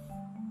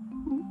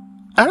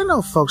 I don't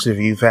know, folks, if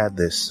you've had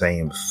this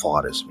same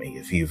thought as me,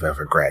 if you've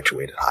ever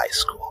graduated high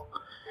school.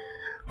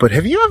 But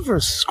have you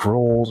ever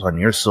scrolled on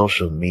your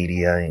social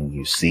media and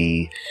you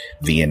see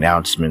the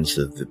announcements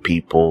of the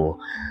people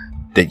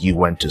that you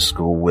went to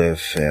school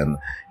with, and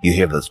you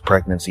hear those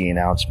pregnancy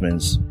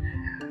announcements,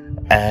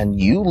 and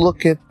you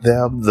look at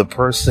them, the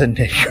person,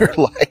 and you're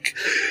like,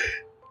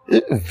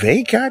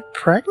 they got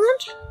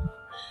pregnant?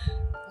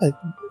 Like,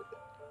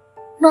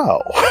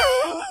 no.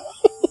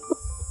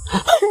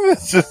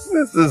 This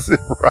isn't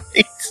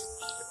right.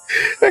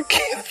 That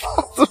can't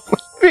possibly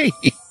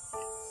be.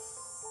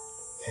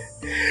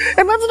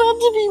 And that's not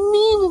to be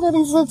mean in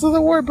any sense of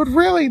the word, but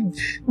really,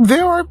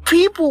 there are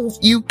people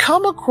you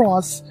come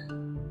across,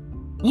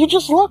 you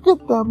just look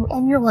at them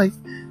and you're like,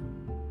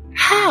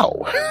 how?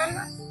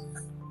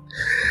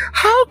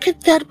 How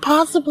could that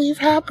possibly have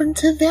happened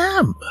to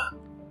them?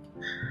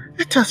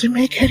 It doesn't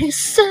make any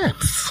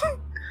sense.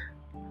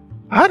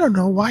 I don't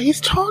know why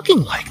he's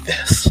talking like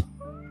this.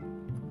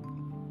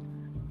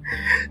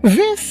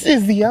 This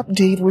is the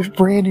update with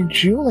Brandon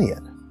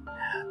Julian.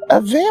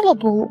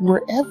 Available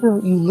wherever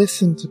you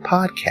listen to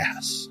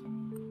podcasts.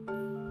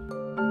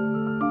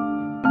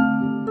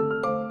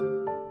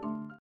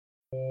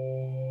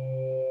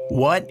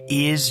 What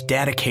is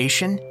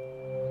dedication?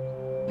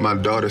 My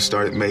daughter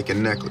started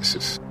making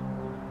necklaces.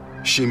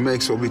 She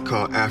makes what we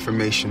call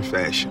affirmation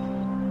fashion.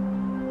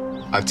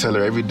 I tell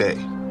her every day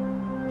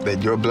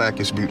that your black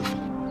is beautiful.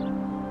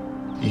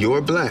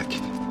 Your black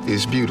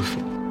is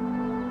beautiful.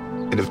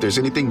 And if there's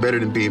anything better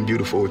than being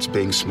beautiful, it's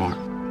being smart.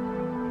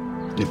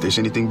 If there's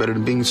anything better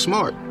than being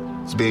smart,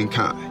 it's being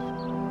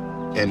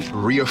kind. And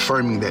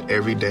reaffirming that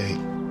every day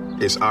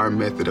is our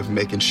method of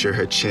making sure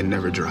her chin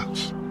never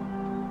drops.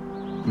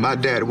 My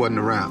dad wasn't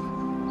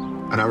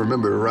around. And I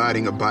remember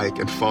riding a bike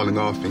and falling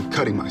off and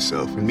cutting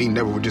myself, and me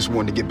never just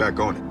wanting to get back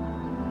on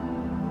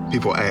it.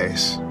 People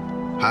ask,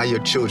 how your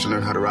children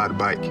learn how to ride a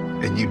bike,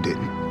 and you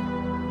didn't.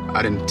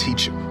 I didn't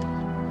teach them.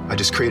 I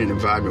just created an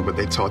environment where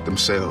they taught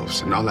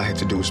themselves, and all I had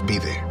to do was be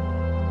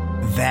there.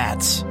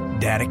 That's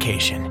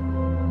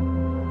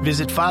dedication.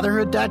 Visit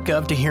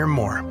fatherhood.gov to hear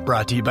more.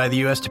 Brought to you by the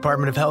U.S.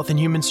 Department of Health and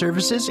Human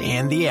Services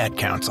and the Ad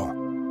Council.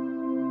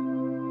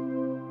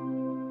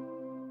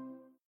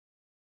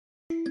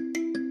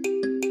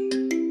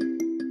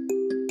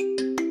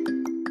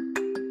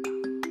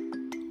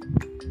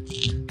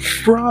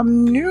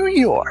 From New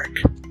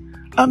York,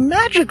 a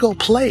magical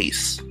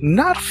place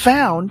not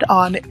found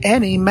on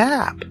any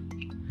map.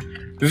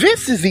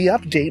 This is the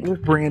update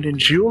with Brandon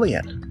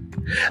Julian,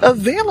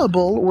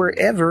 available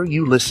wherever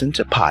you listen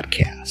to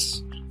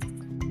podcasts.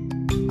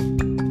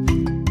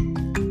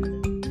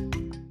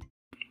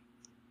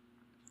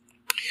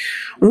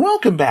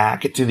 Welcome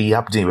back to the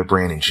update with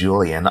Brandon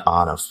Julian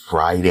on a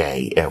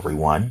Friday,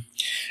 everyone.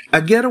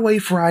 A getaway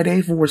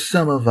Friday for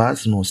some of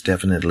us, most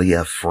definitely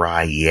a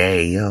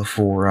Friday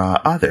for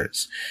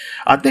others.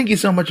 Thank you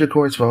so much, of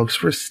course, folks,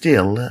 for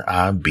still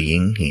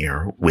being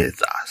here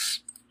with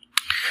us.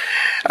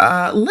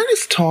 Let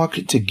us talk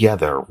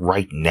together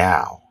right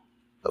now,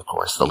 of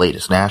course, the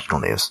latest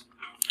national news.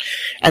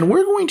 And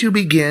we're going to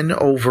begin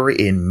over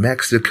in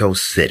Mexico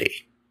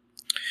City,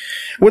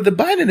 where the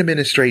Biden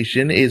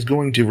administration is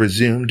going to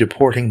resume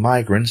deporting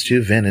migrants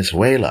to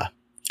Venezuela.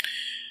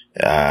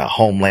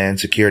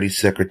 Homeland Security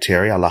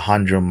Secretary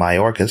Alejandro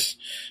Mayorkas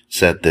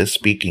said this,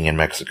 speaking in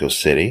Mexico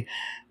City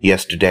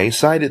yesterday,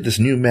 cited this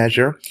new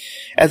measure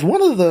as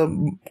one of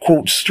the,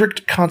 quote,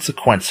 strict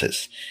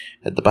consequences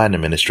that the Biden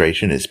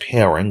administration is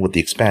pairing with the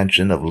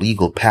expansion of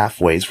legal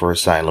pathways for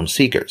asylum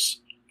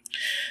seekers.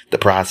 The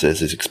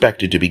process is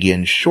expected to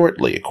begin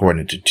shortly,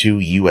 according to two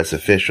U.S.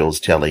 officials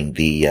telling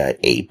the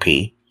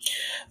AP,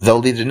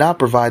 though they did not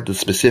provide the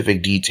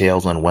specific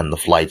details on when the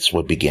flights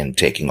would begin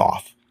taking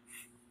off.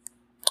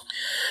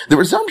 The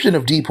resumption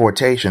of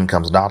deportation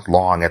comes not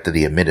long after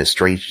the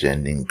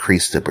administration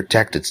increased the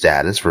protected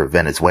status for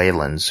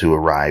Venezuelans who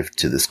arrived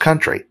to this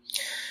country.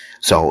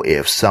 So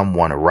if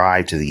someone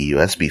arrived to the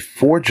U.S.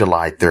 before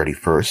July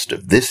 31st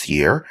of this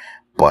year,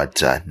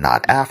 but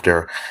not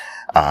after,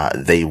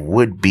 they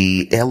would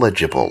be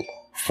eligible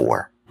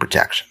for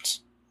protections.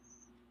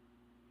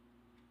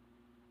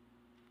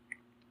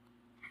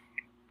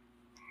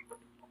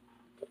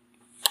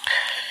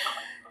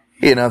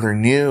 In other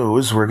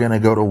news, we're going to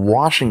go to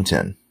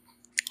Washington,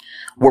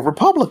 where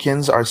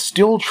Republicans are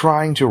still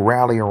trying to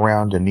rally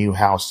around a new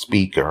House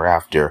Speaker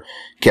after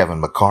Kevin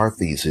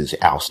McCarthy's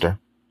ouster.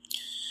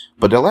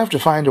 But they'll have to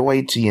find a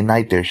way to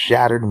unite their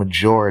shattered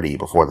majority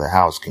before the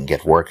House can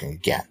get working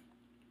again.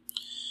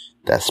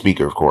 That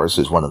Speaker, of course,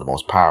 is one of the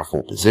most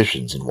powerful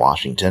positions in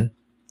Washington.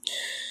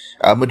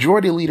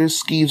 Majority Leader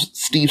Steve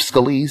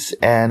Scalise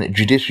and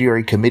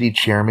Judiciary Committee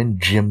Chairman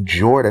Jim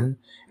Jordan,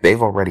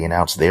 they've already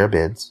announced their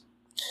bids.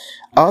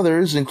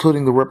 Others,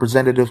 including the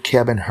Representative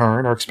Kevin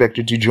Hern, are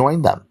expected to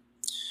join them.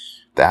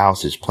 The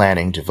House is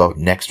planning to vote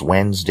next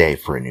Wednesday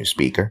for a new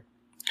Speaker.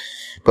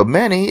 But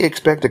many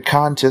expect a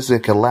contest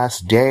that could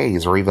last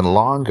days or even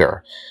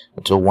longer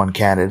until one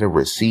candidate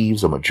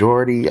receives a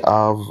majority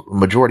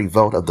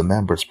vote of the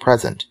members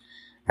present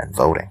and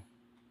voting.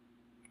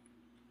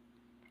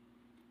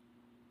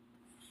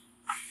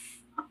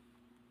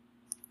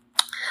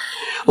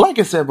 Like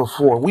I said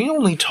before, we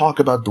only talk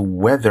about the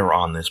weather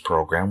on this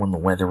program when the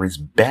weather is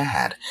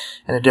bad,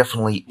 and it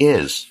definitely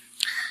is.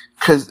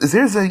 Because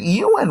there's a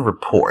UN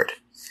report.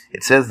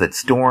 It says that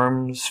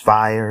storms,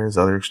 fires,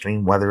 other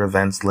extreme weather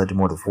events led to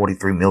more than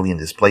 43 million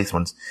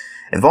displacements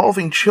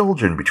involving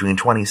children between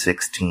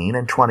 2016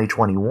 and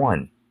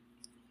 2021.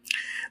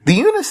 The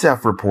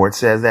UNICEF report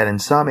says that in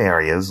some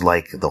areas,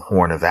 like the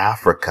Horn of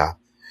Africa,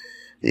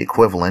 the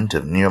equivalent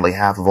of nearly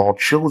half of all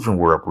children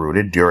were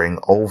uprooted during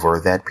over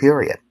that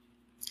period.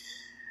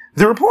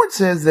 The report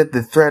says that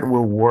the threat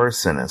will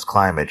worsen as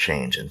climate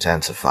change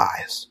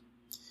intensifies.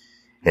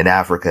 In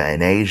Africa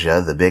and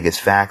Asia, the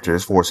biggest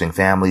factors forcing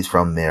families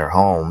from their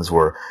homes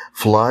were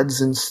floods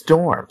and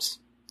storms.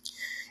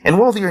 In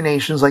wealthier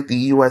nations like the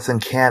U.S.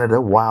 and Canada,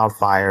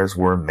 wildfires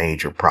were a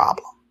major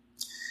problem.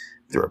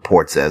 The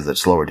report says that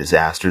slower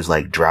disasters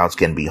like droughts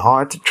can be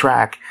hard to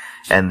track,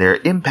 and their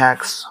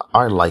impacts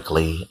are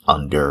likely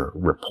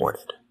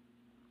underreported.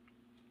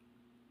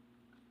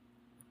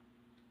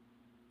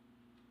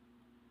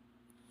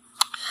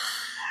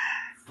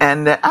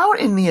 And out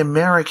in the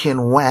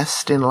American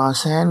West in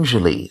Los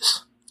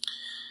Angeles,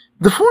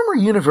 The former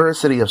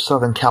University of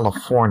Southern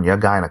California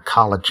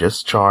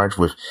gynecologist charged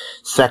with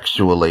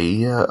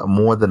sexually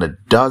more than a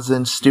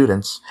dozen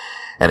students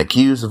and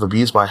accused of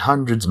abuse by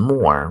hundreds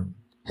more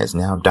has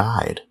now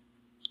died.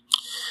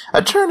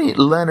 Attorney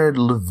Leonard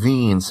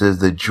Levine says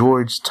that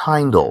George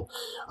Tyndall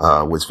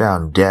was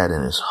found dead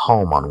in his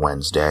home on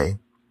Wednesday.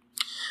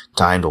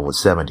 Tyndall was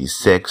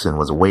 76 and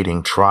was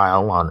awaiting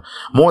trial on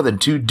more than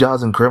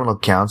 24 criminal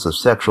counts of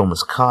sexual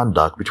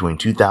misconduct between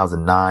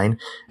 2009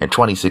 and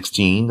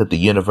 2016 at the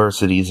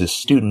university's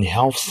Student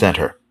Health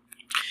Center.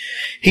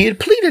 He had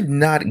pleaded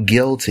not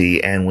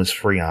guilty and was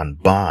free on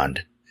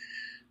bond.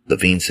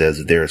 Levine says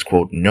that there is,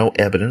 quote, no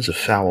evidence of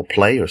foul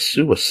play or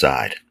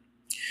suicide.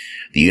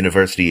 The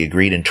university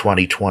agreed in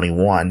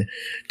 2021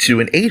 to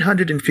an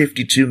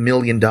 $852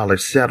 million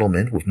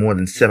settlement with more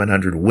than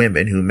 700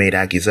 women who made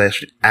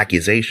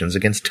accusations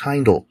against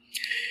Tyndall.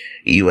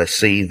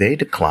 USC, they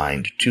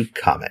declined to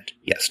comment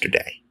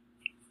yesterday.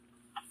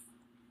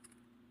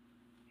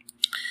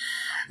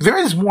 There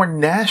is more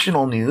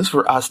national news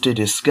for us to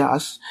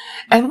discuss,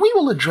 and we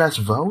will address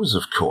those,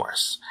 of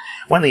course,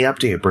 when the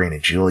update of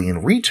Brandon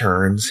Julien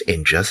returns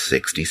in just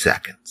 60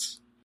 seconds.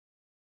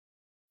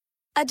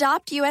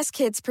 Adopt US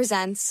Kids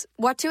presents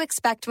What to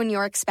Expect When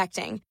You're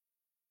Expecting.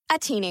 A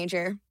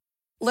teenager.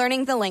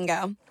 Learning the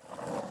lingo.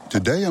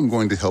 Today I'm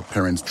going to help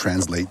parents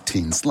translate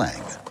teen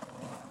slang.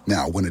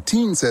 Now, when a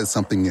teen says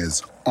something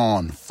is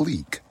on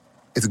fleek,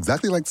 it's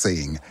exactly like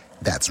saying,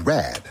 that's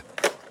rad.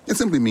 It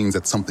simply means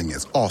that something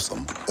is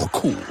awesome or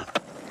cool.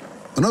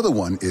 Another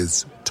one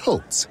is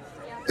totes.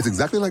 It's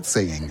exactly like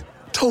saying,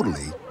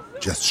 totally,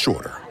 just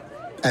shorter.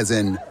 As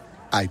in,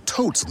 I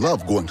totes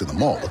love going to the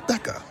mall with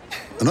Becca.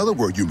 Another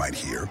word you might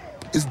hear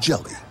is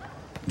jelly.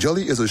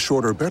 Jelly is a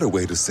shorter, better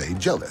way to say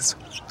jealous.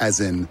 As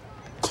in,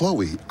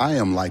 Chloe, I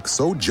am like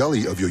so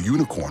jelly of your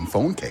unicorn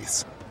phone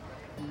case.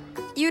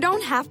 You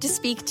don't have to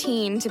speak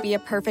teen to be a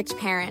perfect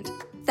parent.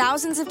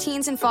 Thousands of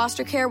teens in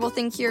foster care will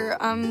think you're,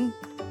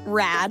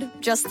 rad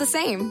just the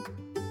same.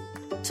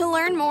 To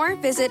learn more,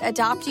 visit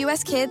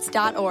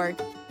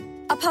adoptuskids.org.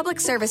 A public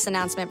service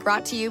announcement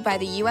brought to you by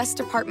the U.S.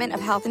 Department of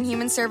Health and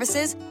Human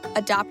Services,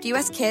 Adopt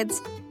U.S.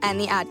 Kids, and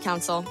the Ad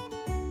Council.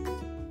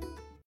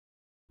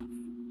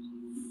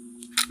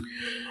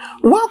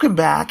 Welcome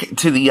back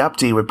to the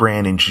update with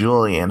Brandon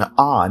Julien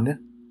on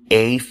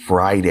a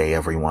Friday,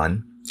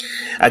 everyone.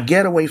 A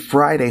getaway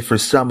Friday for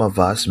some of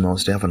us,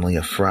 most definitely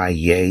a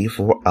Fri-yay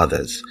for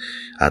others.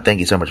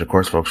 Thank you so much, of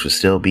course, folks, for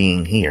still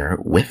being here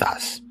with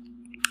us.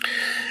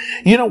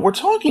 You know, we're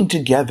talking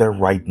together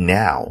right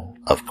now,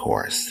 of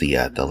course,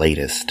 the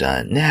latest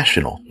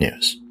national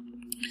news.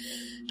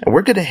 And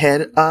we're going to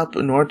head up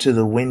north to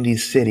the Windy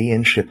City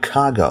in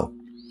Chicago,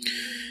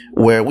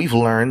 where we've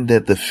learned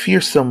that the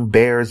fearsome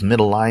Bears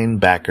middle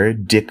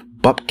linebacker Dick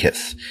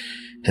Butkus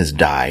has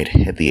died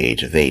at the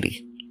age of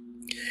 80.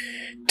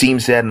 Team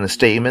said in a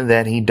statement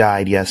that he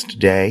died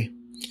yesterday.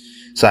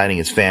 Citing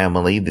his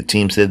family, the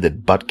team said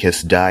that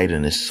Butkus died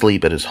in his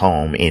sleep at his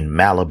home in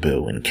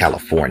Malibu in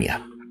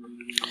California.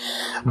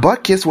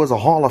 Butkus was a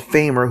Hall of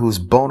Famer whose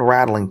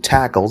bone-rattling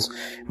tackles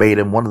made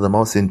him one of the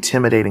most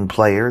intimidating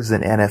players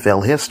in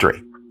NFL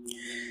history.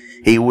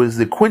 He was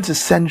the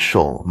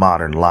quintessential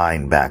modern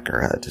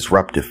linebacker, a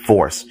disruptive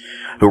force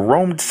who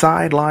roamed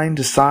sideline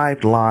to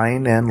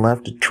sideline and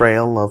left a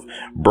trail of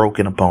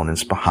broken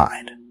opponents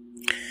behind.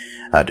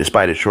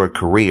 Despite a short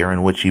career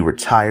in which he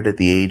retired at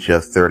the age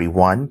of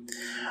 31,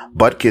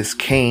 Butkus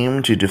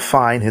came to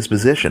define his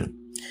position.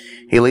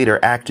 He later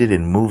acted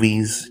in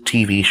movies,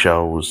 TV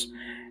shows,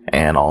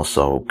 and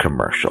also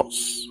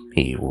commercials.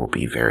 He will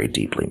be very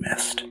deeply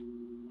missed.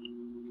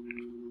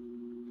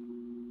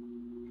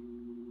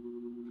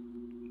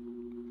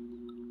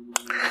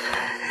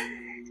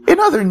 In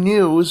other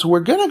news,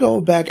 we're going to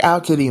go back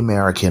out to the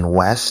American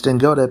West and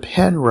go to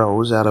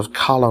Penrose out of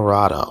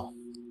Colorado.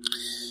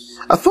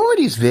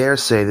 Authorities there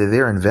say that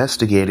they're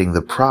investigating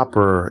the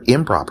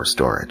improper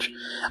storage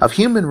of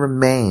human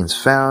remains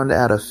found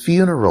at a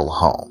funeral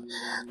home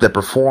that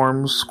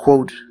performs,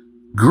 quote,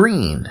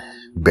 green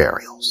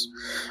burials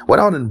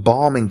without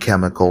embalming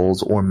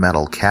chemicals or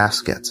metal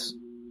caskets.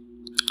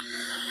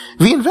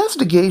 The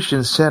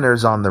investigation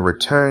centers on the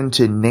Return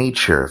to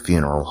Nature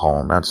funeral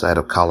home outside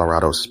of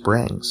Colorado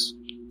Springs.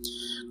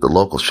 The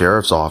local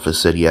sheriff's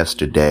office said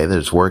yesterday that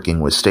it's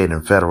working with state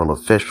and federal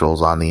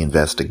officials on the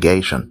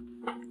investigation.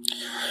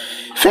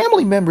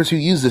 Family members who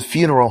used the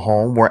funeral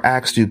home were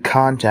asked to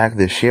contact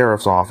the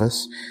sheriff's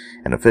office,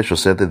 and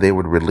officials said that they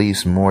would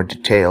release more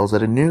details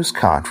at a news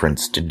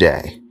conference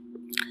today.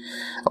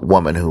 A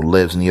woman who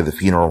lives near the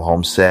funeral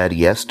home said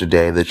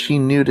yesterday that she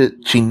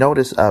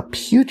noticed a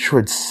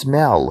putrid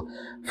smell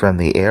from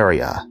the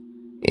area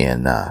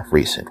in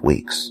recent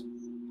weeks.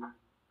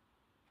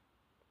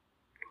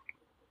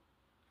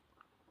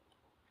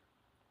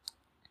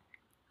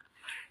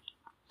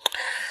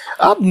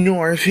 Up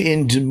north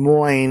in Des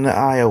Moines,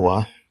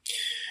 Iowa,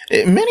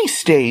 many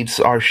states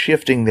are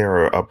shifting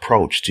their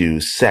approach to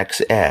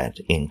sex ed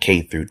in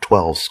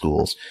K-12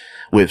 schools,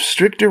 with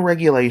stricter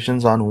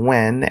regulations on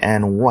when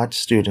and what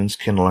students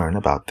can learn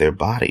about their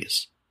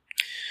bodies.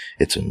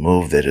 It's a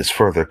move that has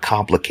further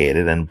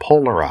complicated and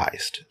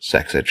polarized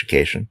sex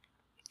education.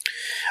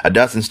 A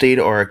dozen state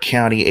or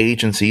county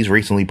agencies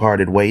recently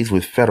parted ways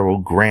with federal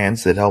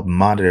grants that help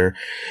monitor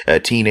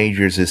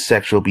teenagers'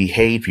 sexual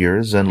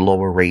behaviors and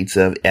lower rates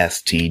of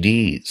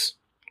STDs.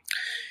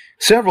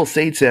 Several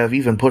states have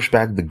even pushed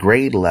back the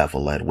grade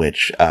level at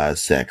which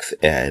sex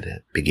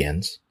ed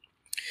begins.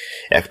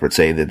 Experts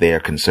say that they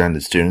are concerned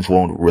that students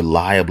won't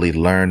reliably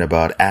learn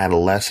about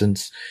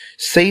adolescence,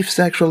 safe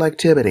sexual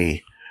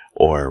activity,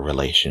 or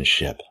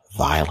relationship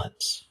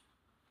violence.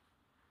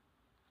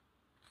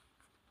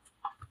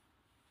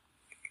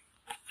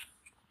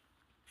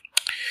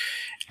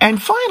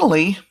 And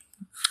finally,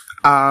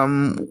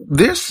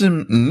 there's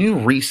some new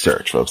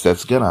research, folks,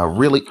 that's going to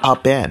really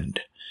upend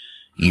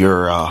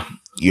your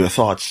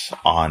thoughts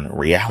on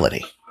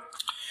reality.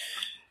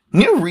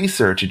 New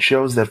research, it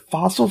shows that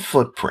fossil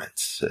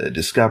footprints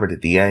discovered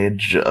at the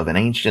edge of an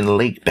ancient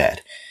lake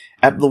bed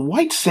at the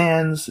White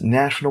Sands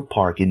National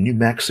Park in New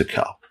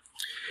Mexico.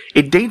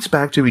 It dates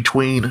back to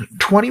between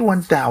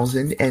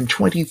 21,000 and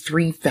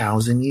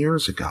 23,000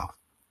 years ago.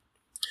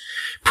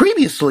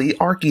 Previously,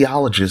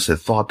 archaeologists had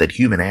thought that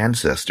human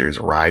ancestors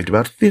arrived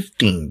about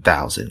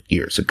 15,000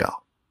 years ago.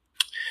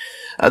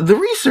 The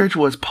research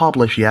was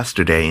published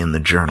yesterday in the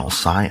journal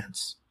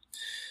Science.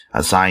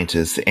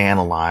 Scientists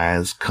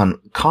analyzed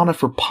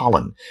conifer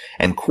pollen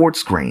and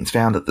quartz grains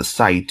found at the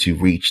site to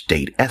reach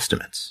date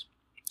estimates.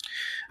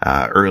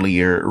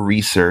 Earlier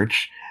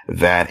research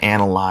that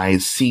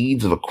analyzed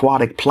seeds of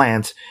aquatic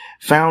plants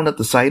found at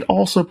the site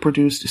also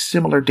produced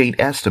similar date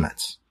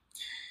estimates.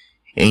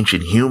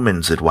 Ancient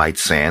humans at White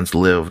Sands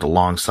lived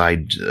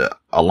alongside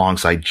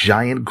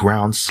giant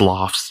ground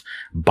sloths,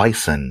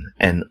 bison,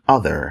 and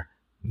other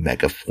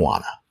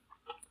megafauna.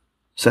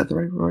 Is that the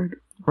right word?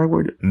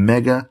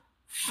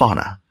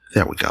 Megafauna.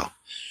 There we go.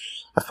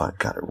 I thought I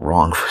got it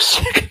wrong for a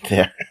second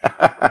there.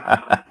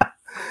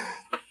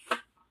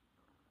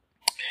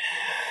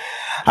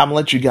 I'm going to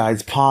let you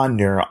guys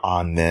ponder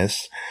on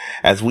this,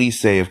 as we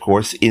say, of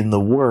course, in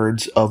the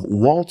words of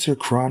Walter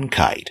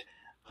Cronkite.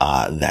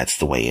 That's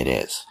the way it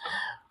is.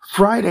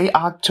 Friday,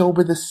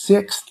 October the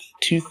 6th,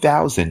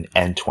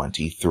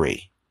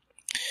 2023.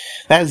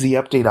 That is the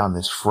update on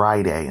this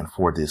Friday and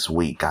for this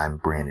week. I'm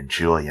Brandon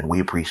Joy, and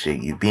we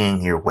appreciate you being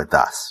here with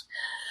us.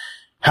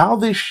 How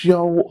this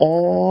show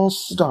all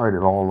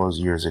started all those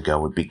years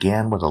ago, it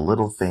began with a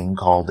little thing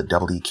called the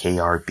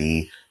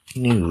WKRB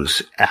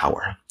News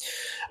Hour.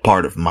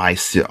 Part of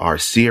our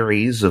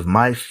series of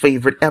my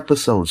favorite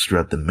episodes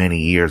throughout the many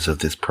years of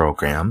this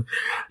program.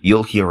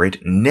 You'll hear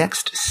it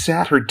next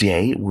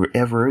Saturday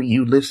wherever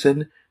you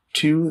listen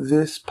to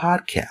this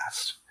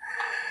podcast.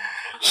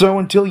 So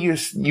until you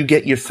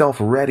get yourself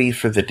ready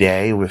for the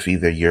day with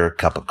either your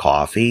cup of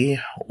coffee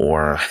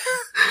or,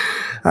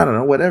 I don't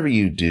know, whatever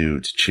you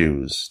do to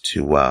choose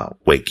to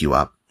wake you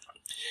up.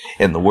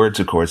 In the words,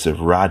 of course,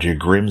 of Roger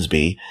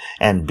Grimsby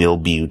and Bill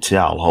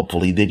Butel,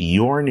 hopefully that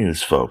your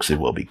news, folks, it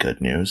will be good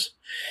news.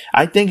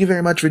 I thank you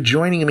very much for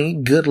joining me.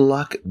 Good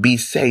luck, be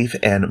safe,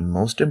 and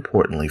most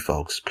importantly,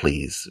 folks,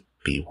 please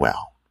be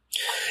well.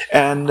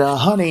 And,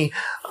 honey,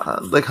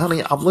 I'm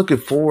looking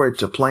forward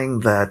to playing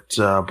that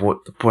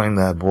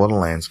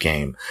Borderlands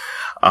game.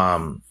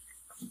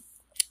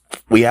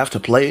 We have to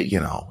play it,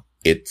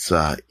 it's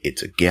a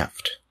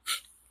gift.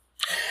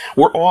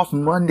 We're off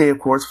Monday, of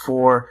course,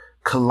 for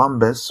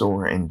Columbus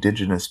or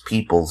Indigenous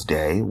Peoples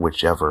Day,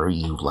 whichever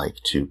you like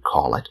to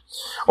call it.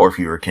 Or if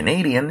you're a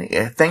Canadian,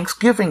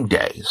 Thanksgiving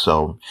Day.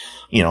 So,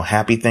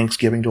 happy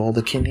Thanksgiving to all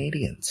the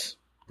Canadians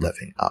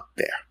living up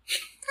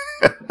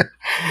there.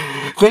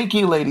 Thank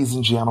you, ladies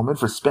and gentlemen,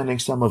 for spending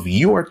some of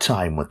your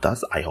time with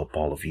us. I hope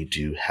all of you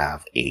do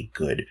have a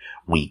good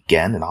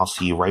weekend, and I'll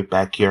see you right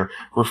back here,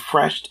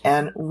 refreshed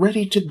and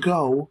ready to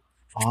go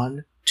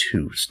on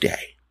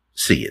Tuesday.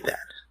 See you then.